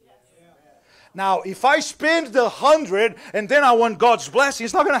 90. Now, if I spend the 100 and then I want God's blessing,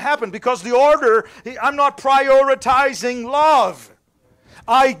 it's not going to happen because the order, I'm not prioritizing love.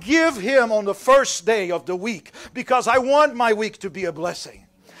 I give Him on the first day of the week because I want my week to be a blessing.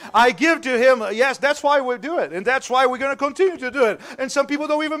 I give to Him, yes, that's why we do it. And that's why we're going to continue to do it. And some people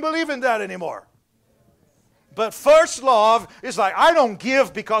don't even believe in that anymore. But first love is like, I don't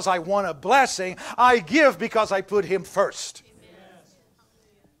give because I want a blessing. I give because I put Him first.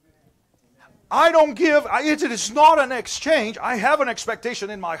 I don't give, it is not an exchange. I have an expectation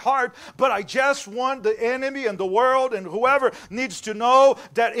in my heart, but I just want the enemy and the world and whoever needs to know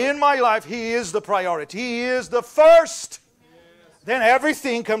that in my life He is the priority. He is the first. Then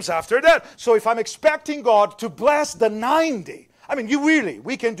everything comes after that. So if I'm expecting God to bless the 90, I mean,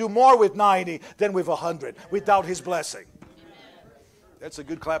 we can do more with 90 than with 100 without His blessing. That's a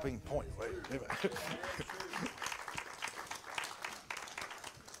good clapping point.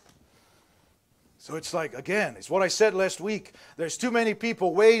 So it's like, again, it's what I said last week. There's too many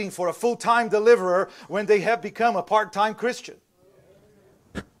people waiting for a full-time deliverer when they have become a part-time Christian.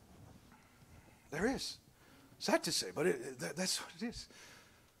 There is. Sad to say, but that's what it is.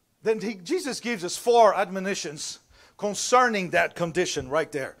 Then Jesus gives us 4 admonitions concerning that condition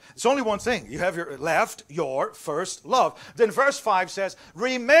right there. It's only one thing. You have your first love. Then verse 5 says,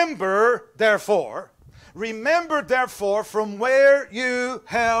 remember therefore from where you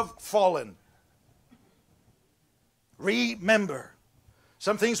have fallen. Remember.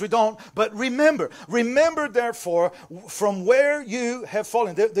 Some things we don't, but remember. Remember, therefore, from where you have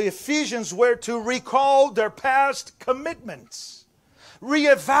fallen. The Ephesians were to recall their past commitments,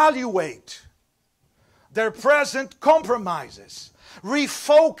 reevaluate their present compromises,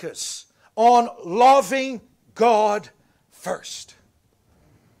 refocus on loving God first.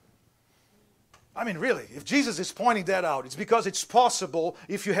 I mean, really, if Jesus is pointing that out, it's because it's possible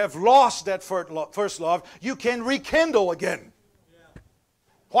if you have lost that first love, you can rekindle again.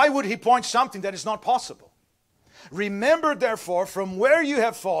 Why would he point something that is not possible? Remember, therefore, from where you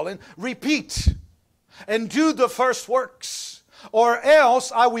have fallen, repeat and do the first works. Or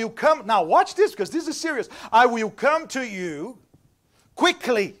else I will come. Now watch this, because this is serious. I will come to you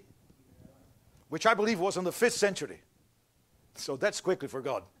quickly. Which I believe was in the 5th century. So that's quickly for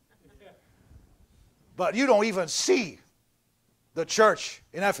God. But you don't even see the church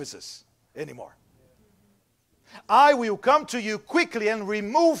in Ephesus anymore. I will come to you quickly and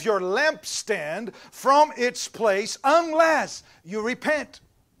remove your lampstand from its place unless you repent.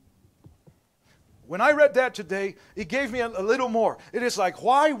 When I read that today, it gave me a little more. It is like,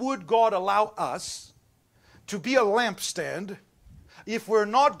 why would God allow us to be a lampstand if we're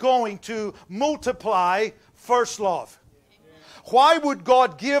not going to multiply first love? Why would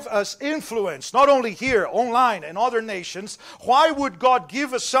God give us influence, not only here, online, and other nations? Why would God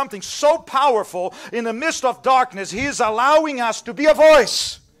give us something so powerful in the midst of darkness? He is allowing us to be a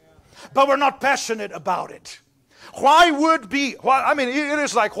voice, but we're not passionate about it. Why it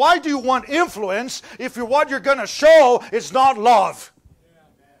is like, why do you want influence if what you're going to show is not love?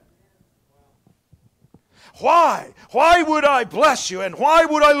 Why? Why would I bless you? And why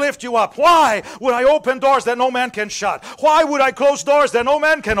would I lift you up? Why would I open doors that no man can shut? Why would I close doors that no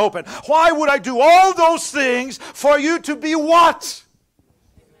man can open? Why would I do all those things for you to be what?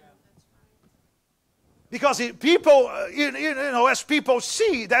 Because people, as people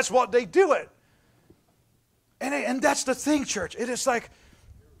see, that's what they do it. And that's the thing, church. It is like,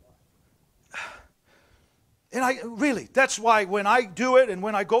 and that's why when I do it and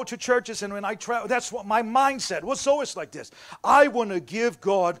when I go to churches and when I travel, that's what my mindset was always like this. I want to give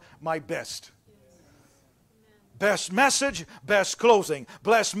God my best. Best message, best closing,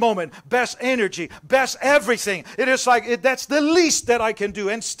 best moment, best energy, best everything. It is like, that's the least that I can do,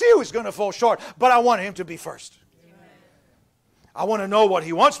 and still is going to fall short, but I want Him to be first. I want to know what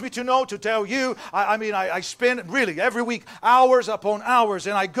He wants me to know, to tell you. I spend really every week hours upon hours,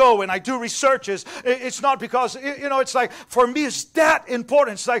 and I go and I do researches. It's not because, it's like, for me it's that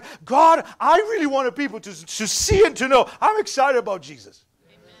important. It's like, God, I really want people to see and to know. I'm excited about Jesus.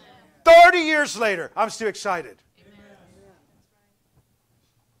 Amen. 30 years later, I'm still excited. Amen.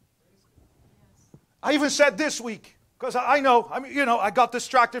 I even said this week, because I got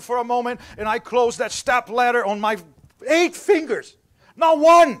distracted for a moment, and I closed that step ladder on my 8 fingers. Not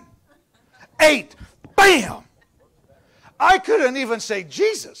 1. 8. Bam! I couldn't even say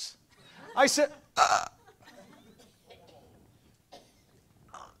Jesus. I said,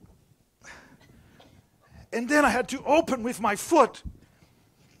 And then I had to open with my foot.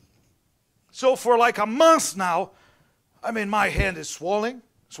 So for like a month now, my hand is swelling,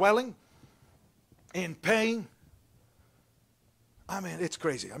 in pain. It's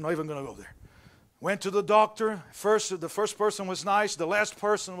crazy. I'm not even going to go there. Went to the doctor. The first person was nice. The last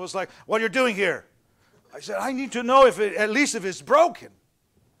person was like, what are you doing here? I said, I need to know at least if it's broken.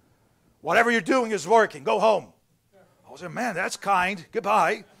 Whatever you're doing is working. Go home. I said, man, that's kind.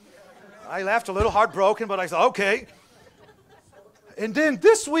 Goodbye. I left a little heartbroken, but I thought, okay. And then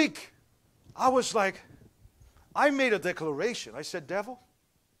this week, I was like, I made a declaration. I said, devil,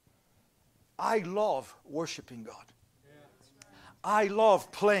 I love worshiping God. I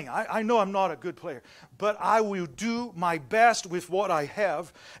love playing. I know I'm not a good player, but I will do my best with what I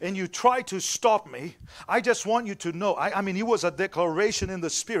have, and you try to stop me. I just want you to know, it was a declaration in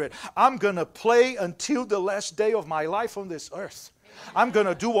the Spirit. I'm going to play until the last day of my life on this earth. I'm going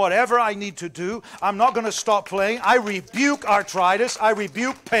to do whatever I need to do. I'm not going to stop playing. I rebuke arthritis. I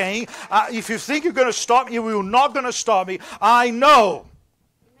rebuke pain. If you think you're going to stop me, you're not going to stop me. I know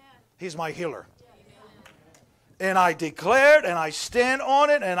He's my healer. And I declared, and I stand on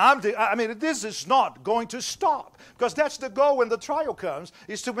it, and this is not going to stop. Because that's the goal when the trial comes,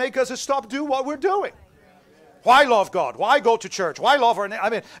 is to make us stop do what we're doing. Why love God? Why go to church? Why love our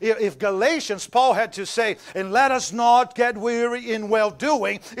neighbor? If Galatians, Paul had to say, and let us not get weary in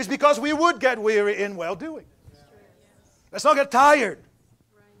well-doing, it's because we would get weary in well-doing. Let's not get tired.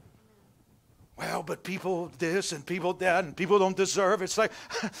 Well, but people this and people that, and people don't deserve. It's like,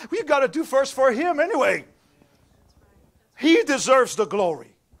 we've got to do first for Him anyway. He deserves the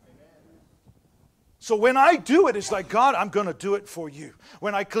glory. So when I do it, it's like, God, I'm going to do it for you.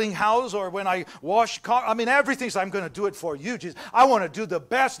 When I clean house or when I wash car, everything's, I'm going to do it for you, Jesus. I want to do the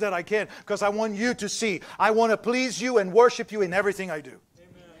best that I can because I want you to see. I want to please you and worship you in everything I do.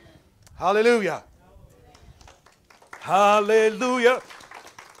 Amen. Hallelujah. Hallelujah.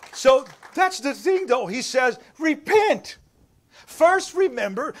 So that's the thing, though. He says, repent. First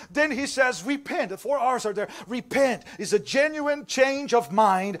remember, then he says repent. The 4 R's are there. Repent is a genuine change of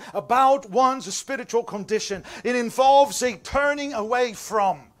mind about one's spiritual condition. It involves a turning away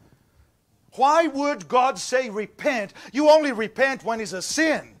from. Why would God say repent? You only repent when it's a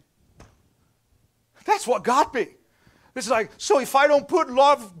sin. That's what got me. It's like, so if I don't put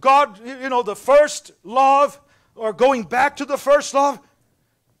love, God, the first love, or going back to the first love,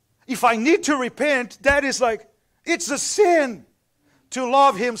 if I need to repent, that is like, it's a sin to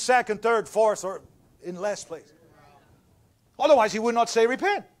love Him second, third, fourth, or in last place. Otherwise, He would not say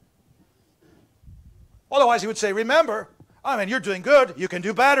repent. Otherwise, He would say, remember, you're doing good, you can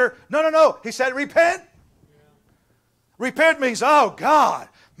do better. No. He said repent. Repent means, oh God,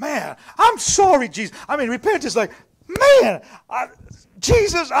 man, I'm sorry, Jesus. Repent is like, man,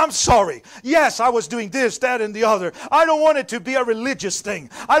 Jesus, I'm sorry. Yes, I was doing this, that, and the other. I don't want it to be a religious thing.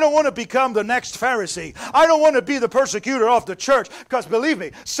 I don't want to become the next Pharisee. I don't want to be the persecutor of the church. Because believe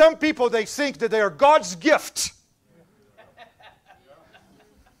me, some people, they think that they are God's gift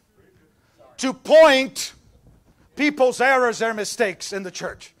to point people's errors, their mistakes in the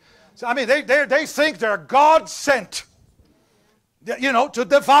church. So, they think they're God sent, to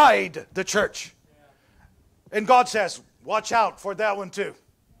divide the church. And God says, watch out for that one too.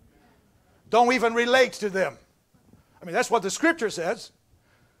 Don't even relate to them. That's what the Scripture says.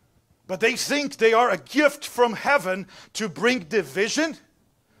 But they think they are a gift from heaven to bring division.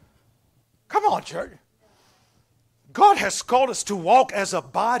 Come on, church. God has called us to walk as a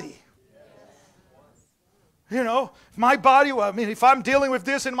body. My body, if I'm dealing with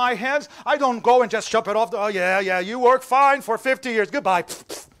this in my hands, I don't go and just shove it off. Oh, yeah, you work fine for 50 years. Goodbye.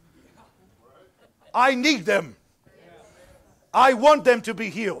 I need them. I want them to be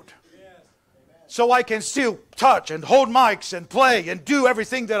healed. So I can still touch and hold mics and play and do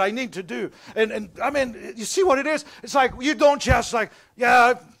everything that I need to do. And you see what it is? It's like you don't just like,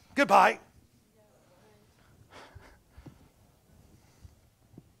 yeah, goodbye.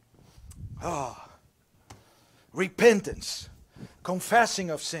 Repentance, confessing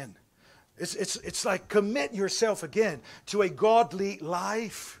of sin. It's like commit yourself again to a godly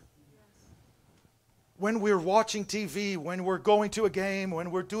life. When we're watching TV, when we're going to a game, when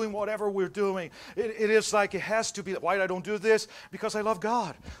we're doing whatever we're doing, it is like it has to be. Why I don't do this? Because I love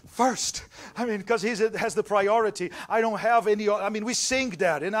God first. Because He has the priority. I don't have any. We sing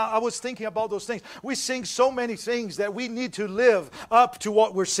that, and I was thinking about those things. We sing so many things that we need to live up to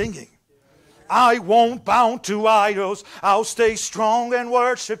what we're singing. I won't bow to idols. I'll stay strong and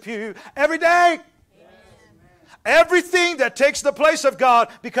worship You every day. Yes. Everything that takes the place of God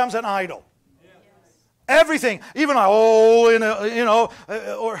becomes an idol. Everything, even or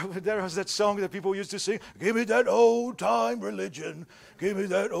there was that song that people used to sing, give me that old time religion, give me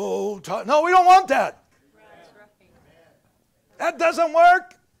that old time. No, we don't want that. That doesn't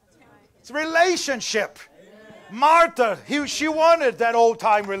work. It's a relationship. Martha, she wanted that old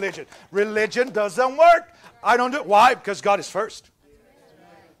time religion. Religion doesn't work. I don't do it. Why? Because God is first.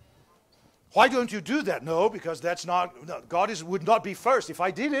 Why don't you do that? No, because that's not, God would not be first if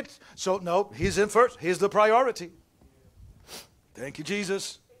I did it. So no, He's in first. He's the priority. Thank you,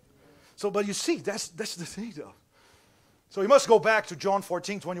 Jesus. So, but you see, that's the thing though. So we must go back to John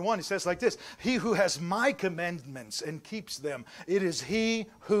 14:21. It says like this, He who has My commandments and keeps them, it is he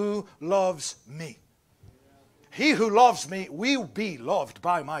who loves Me. He who loves Me will be loved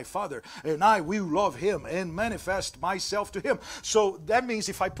by My Father, and I will love him and manifest Myself to him. So that means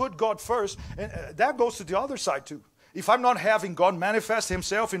if I put God first, and that goes to the other side too. If I'm not having God manifest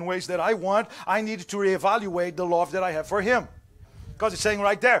Himself in ways that I want, I need to reevaluate the love that I have for Him. Because it's saying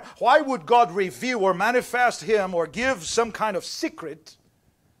right there, why would God reveal or manifest Him or give some kind of secret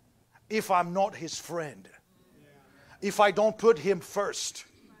if I'm not His friend? If I don't put Him first?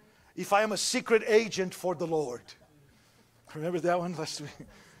 If I am a secret agent for the Lord. Remember that one last week?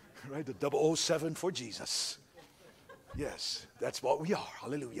 Right, the 007 for Jesus. Yes, that's what we are.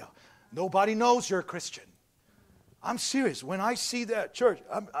 Hallelujah. Nobody knows you're a Christian. I'm serious. When I see that, church,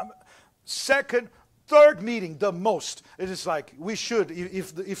 I'm second, third meeting the most. It is like we should,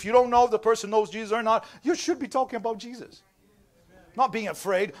 if you don't know if the person knows Jesus or not, you should be talking about Jesus. Not being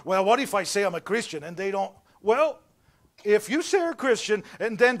afraid, well, what if I say I'm a Christian and they don't? Well, if you say you're a Christian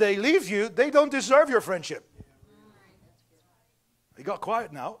and then they leave you, they don't deserve your friendship. They got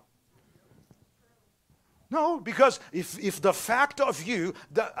quiet now. No, because if the fact of you,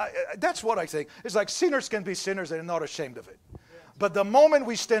 that's what I think. It's like sinners can be sinners and are not ashamed of it. But the moment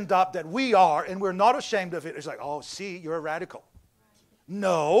we stand up that we are and we're not ashamed of it, it's like, oh, see, you're a radical.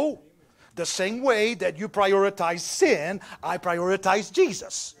 No. The same way that you prioritize sin, I prioritize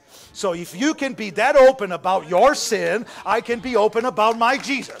Jesus. So if you can be that open about your sin, I can be open about my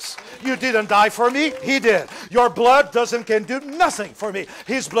Jesus. You didn't die for me, He did. Your blood can do nothing for me.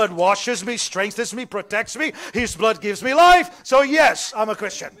 His blood washes me, strengthens me, protects me. His blood gives me life. So yes, I'm a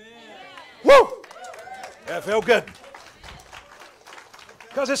Christian. Woo! That felt good.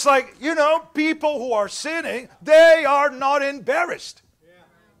 Because it's like, people who are sinning, they are not embarrassed.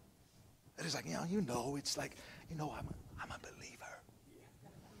 It's like, it's like, I'm a believer.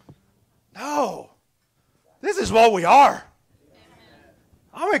 No. This is what we are.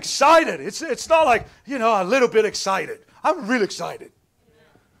 I'm excited. It's not like, a little bit excited. I'm real excited.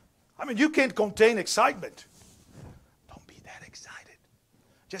 I mean, you can't contain excitement. Don't be that excited.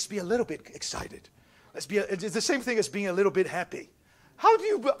 Just be a little bit excited. It's the same thing as being a little bit happy.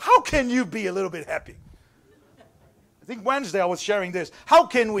 How can you be a little bit happy? I think Wednesday I was sharing this. How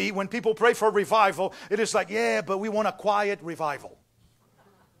can we, when people pray for revival, it is like, yeah, but we want a quiet revival.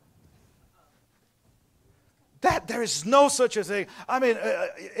 There is no such a thing. I mean,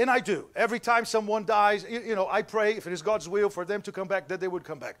 and I do. Every time someone dies, I pray, if it is God's will for them to come back, that they would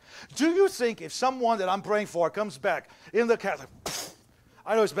come back. Do you think if someone that I'm praying for comes back in the Catholic,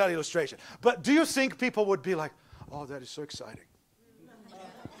 I know it's a bad illustration, but do you think people would be like, oh, that is so exciting.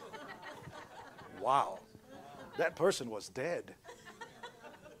 Wow. That person was dead.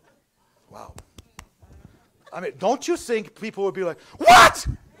 Wow. I mean, don't you think people would be like, what?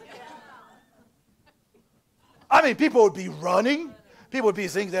 I mean, people would be running. People would be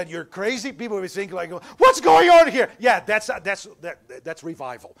thinking that you're crazy. People would be thinking like, what's going on here? Yeah, that's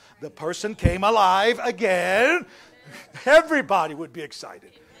revival. The person came alive again. Everybody would be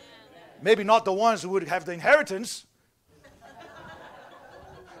excited. Maybe not the ones who would have the inheritance.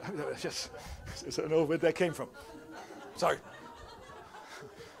 I don't know where that came from. Sorry.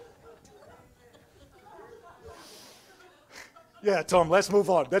 Yeah, Tom, let's move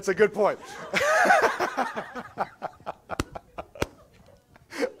on. That's a good point.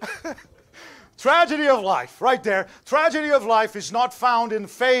 Tragedy of life, right there. Tragedy of life is not found in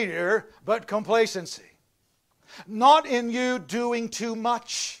failure, but complacency. Not in you doing too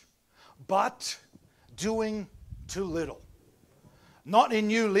much, but doing too little. Not in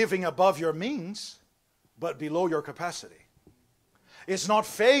you living above your means, but below your capacity. It's not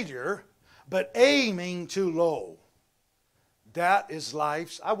failure, but aiming too low. That is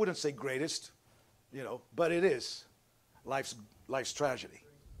life's, I wouldn't say greatest, but it is life's tragedy.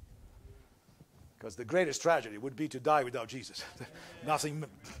 Because the greatest tragedy would be to die without Jesus. Nothing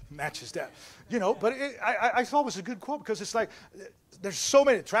matches that. But I thought it was a good quote because it's like, there's so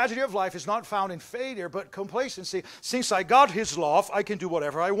many. Tragedy of life is not found in failure, but complacency. Since I got His love, I can do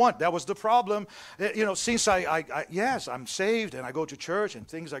whatever I want. That was the problem. Since yes, I'm saved and I go to church and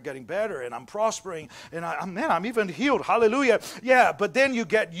things are getting better and I'm prospering and I'm even healed. Hallelujah. Yeah, but then you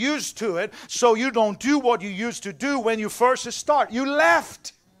get used to it, so you don't do what you used to do when you first start. You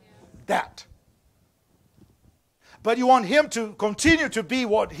left that. But you want Him to continue to be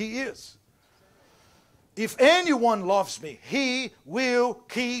what He is. If anyone loves me, he will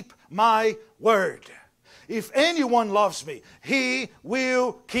keep my word. If anyone loves me, he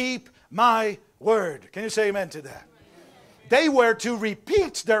will keep my word. Can you say amen to that? They were to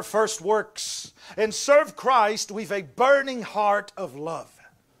repeat their first works and serve Christ with a burning heart of love.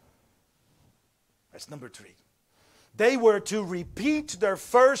 That's number 3. They were to repeat their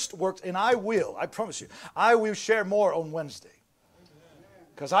first works, and I promise you, I will share more on Wednesday.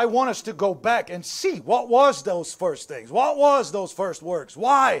 Because I want us to go back and see what was those first things. What was those first works?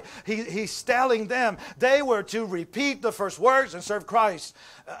 Why? He's telling them they were to repeat the first works and serve Christ.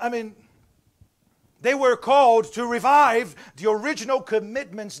 I mean, they were called to revive the original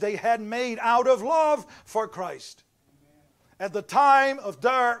commitments they had made out of love for Christ at the time of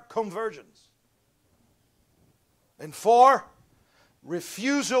their conversions. And 4,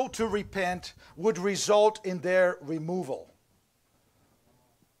 refusal to repent would result in their removal.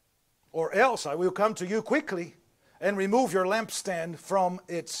 Or else I will come to you quickly and remove your lampstand from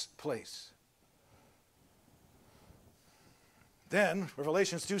its place. Then,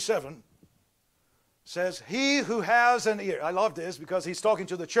 Revelation 2:7 says, he who has an ear. I love this because he's talking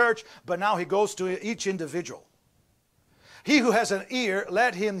to the church, but now he goes to each individual. He who has an ear,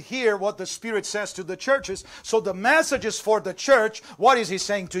 let him hear what the Spirit says to the churches. So the message is for the church. What is he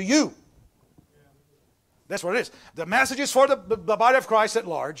saying to you? That's what it is. The message is for the body of Christ at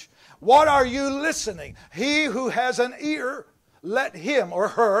large. What are you listening? He who has an ear, let him or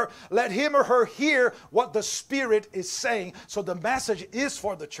her hear what the Spirit is saying. So the message is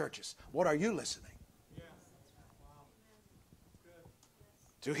for the churches. What are you listening?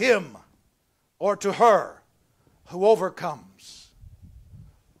 To him or to her who overcomes.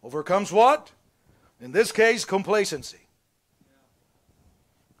 Overcomes what? In this case, complacency.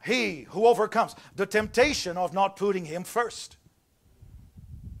 He who overcomes the temptation of not putting Him first.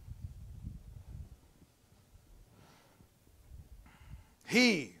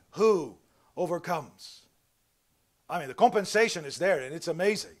 He who overcomes. I mean, the compensation is there, and it's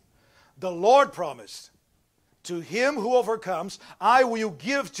amazing. The Lord promised, to him who overcomes, I will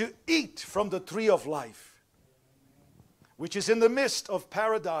give to eat from the tree of life, which is in the midst of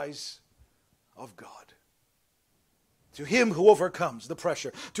paradise of God. To him who overcomes the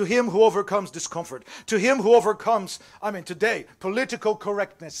pressure, to him who overcomes discomfort, to him who overcomes, today, political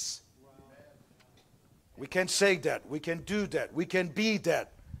correctness. We can say that, we can do that, we can be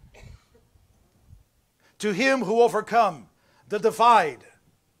that. To him who overcome the divide,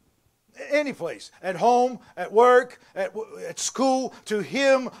 any place, at home, at work, at school, to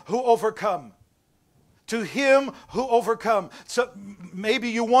him who overcome. To him who overcome. So maybe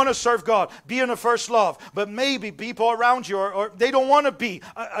you want to serve God, be in the first love, but maybe people around you, or they don't want to be.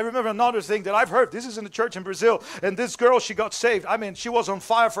 I remember another thing that I've heard. This is in the church in Brazil, and this girl, she got saved. She was on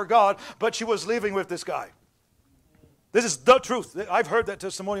fire for God, but she was living with this guy. This is the truth. I've heard that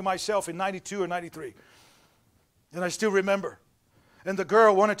testimony myself in 92 or 93. And I still remember. And the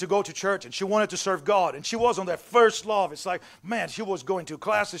girl wanted to go to church, and she wanted to serve God, and she was on that first love. It's like, man, she was going to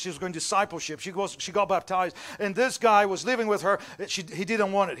classes, she was going to discipleship, she got baptized, and this guy was living with her. He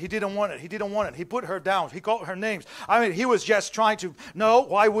didn't want it, he didn't want it, he didn't want it. He put her down, he called her names. He was just trying to, no,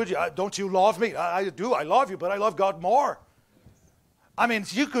 why would you? Don't you love me? I do, I love you, but I love God more.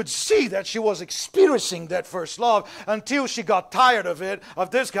 You could see that she was experiencing that first love until she got tired of it, of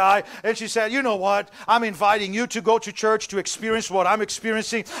this guy, and she said, you know what, I'm inviting you to go to church to experience what I'm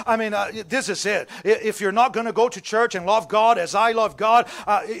experiencing. This is it. If you're not going to go to church and love God as I love God,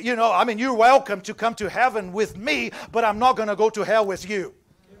 you're welcome to come to heaven with me, but I'm not going to go to hell with you.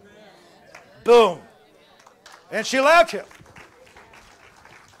 Amen. Boom. And she left him.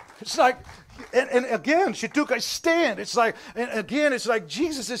 It's like... And again, she took a stand. It's like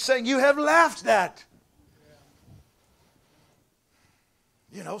Jesus is saying, you have left that.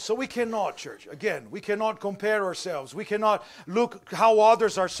 So we cannot, church. Again, we cannot compare ourselves. We cannot look how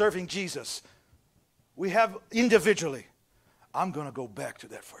others are serving Jesus. We have individually, I'm going to go back to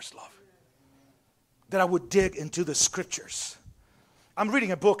that first love. That I would dig into the scriptures. I'm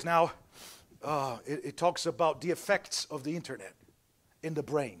reading a book now. It talks about the effects of the internet in the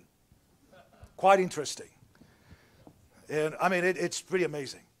brain. Quite interesting. And it's pretty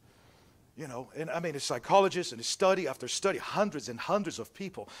amazing. It's psychologists and it's study after study, hundreds and hundreds of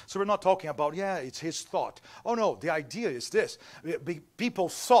people. So we're not talking about, it's his thought. Oh no, the idea is this. People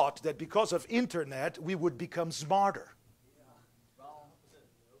thought that because of internet, we would become smarter.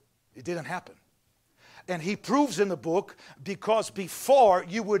 It didn't happen. And he proves in the book, because before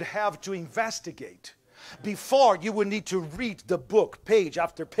you would have to investigate. Before, you would need to read the book page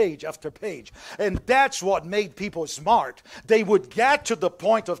after page after page. And that's what made people smart. They would get to the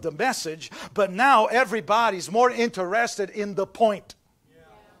point of the message, but now everybody's more interested in the point. Yeah.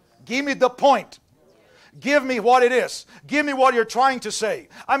 Give me the point. Give me what it is. Give me what you're trying to say.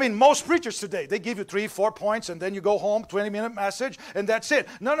 Most preachers today, they give you 3-4 points and then you go home, 20-minute message, and that's it.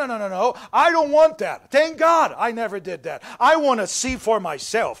 No. I don't want that. Thank God I never did that. I want to see for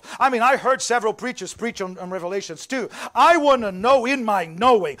myself. I heard several preachers preach on Revelations too. I want to know in my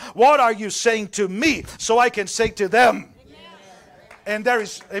knowing, what are you saying to me so I can say to them? Yes. And there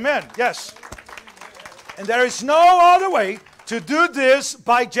is, amen, yes. And there is no other way to do this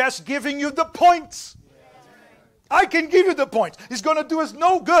by just giving you the points. I can give you the point. It's going to do us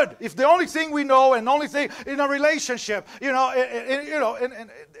no good if the only thing we know and the only thing in a relationship,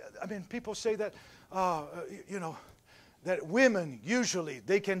 people say that, that women usually,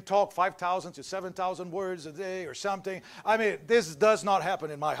 they can talk 5,000 to 7,000 words a day or something. This does not happen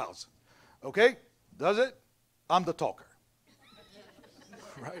in my house. Okay? Does it? I'm the talker.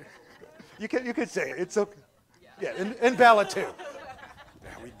 Right? You can say it. It's okay. Yeah, and Bella too.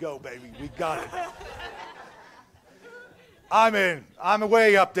 There we go, baby. We got it. I'm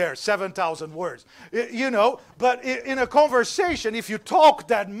way up there, 7,000 words. But in a conversation, if you talk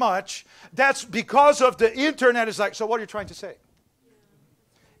that much, that's because of the internet. It's like, so what are you trying to say?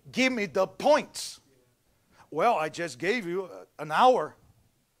 Give me the points. Well, I just gave you an hour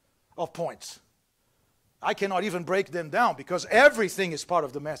of points. I cannot even break them down because everything is part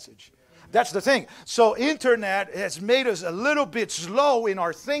of the message. That's the thing. So internet has made us a little bit slow in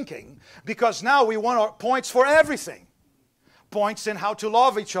our thinking because now we want our points for everything. points in how to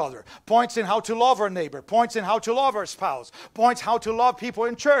love each other, points in how to love our neighbor, points in how to love our spouse, points how to love people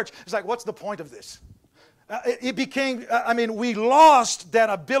in church. It's like, what's the point of this? It became, we lost that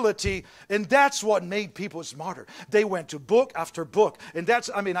ability, and that's what made people smarter. They went to book after book, and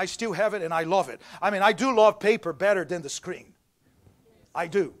I still have it, and I love it. I do love paper better than the screen. I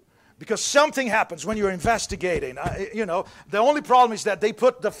do. Because something happens when you're investigating. The only problem is that they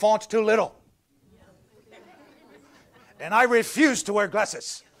put the font too little. And I refuse to wear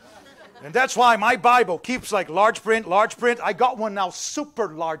glasses. And that's why my Bible keeps like large print, large print. I got one now, super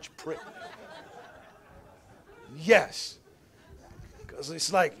large print. Yes. Because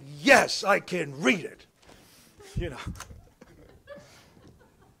it's like, yes, I can read it.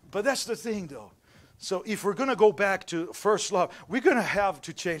 But that's the thing, though. So if we're going to go back to first love, we're going to have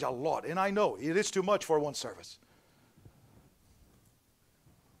to change a lot. And I know it is too much for one service.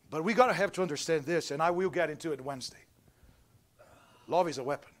 But we got to have to understand this, and I will get into it Wednesday. Love is a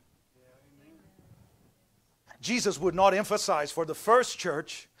weapon. Jesus would not emphasize for the first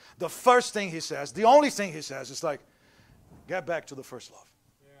church, the first thing he says, the only thing he says is like, get back to the first love.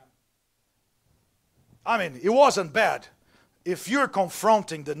 It wasn't bad if you're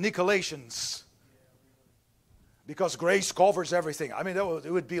confronting the Nicolaitans, because grace covers everything.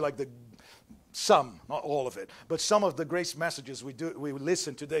 It would be like some, not all of it, but some of the grace messages we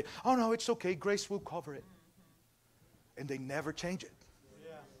listen today. Oh no, it's okay, grace will cover it. And they never change it.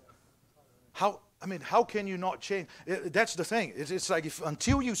 How can you not change? That's the thing. It's like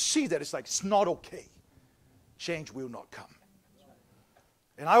until you see that, it's like it's not okay. Change will not come.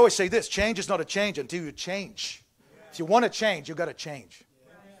 And I always say this, change is not a change until you change. If you want to change, you've got to change.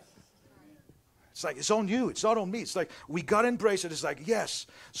 It's like, it's on you. It's not on me. It's like, we got to embrace it. It's like, yes.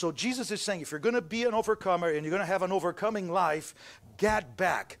 So Jesus is saying, if you're going to be an overcomer and you're going to have an overcoming life, get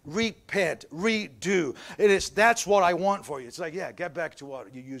back, repent, redo. That's what I want for you. It's like, yeah, get back to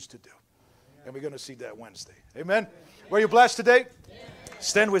what you used to do. And we're going to see that Wednesday. Amen? Were you blessed today?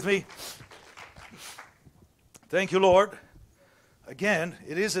 Stand with me. Thank you, Lord. Again,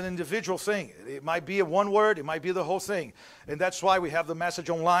 it is an individual thing. It might be one word. It might be the whole thing. And that's why we have the message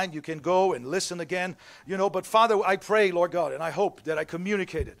online. You can go and listen again. But Father, I pray, Lord God, and I hope that I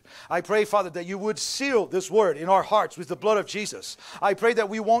communicated. I pray, Father, that you would seal this word in our hearts with the blood of Jesus. I pray that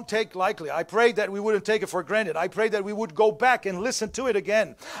we won't take lightly. I pray that we wouldn't take it for granted. I pray that we would go back and listen to it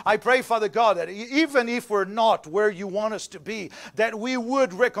again. I pray, Father God, that even if we're not where you want us to be, that we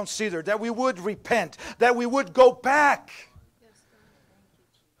would reconsider, that we would repent, that we would go back.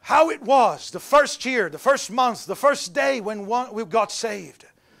 How it was the first year, the first month, the first day when we got saved.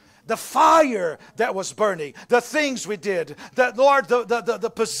 The fire that was burning, the things we did, Lord,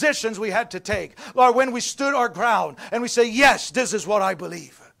 the positions we had to take. Lord, when we stood our ground and we say, yes, this is what I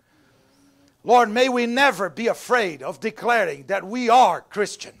believe. Lord, may we never be afraid of declaring that we are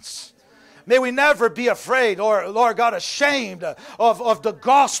Christians. May we never be afraid or, Lord God, ashamed of the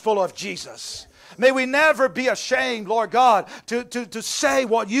gospel of Jesus. May we never be ashamed, Lord God, to say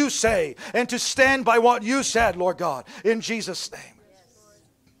what you say and to stand by what you said, Lord God, in Jesus' name.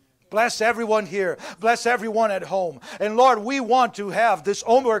 Bless everyone here. Bless everyone at home. And Lord, we want to have this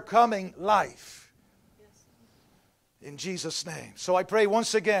overcoming life. In Jesus' name. So I pray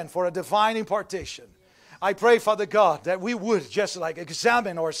once again for a divine impartation. I pray, Father God, that we would just like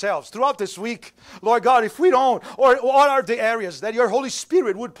examine ourselves throughout this week. Lord God, if we don't, or what are the areas that your Holy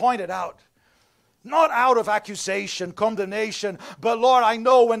Spirit would point it out? Not out of accusation, condemnation, but Lord, I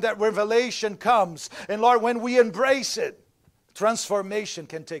know when that revelation comes, and Lord, when we embrace it, transformation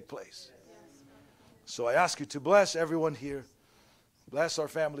can take place. So I ask you to bless everyone here. Bless our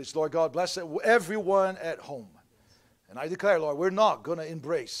families, Lord God. Bless everyone at home. And I declare, Lord, we're not going to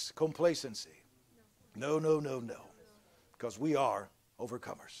embrace complacency. No. Because we are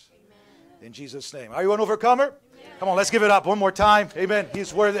overcomers. In Jesus' name. Are you an overcomer? Come on, let's give it up one more time. Amen.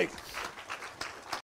 He's worthy.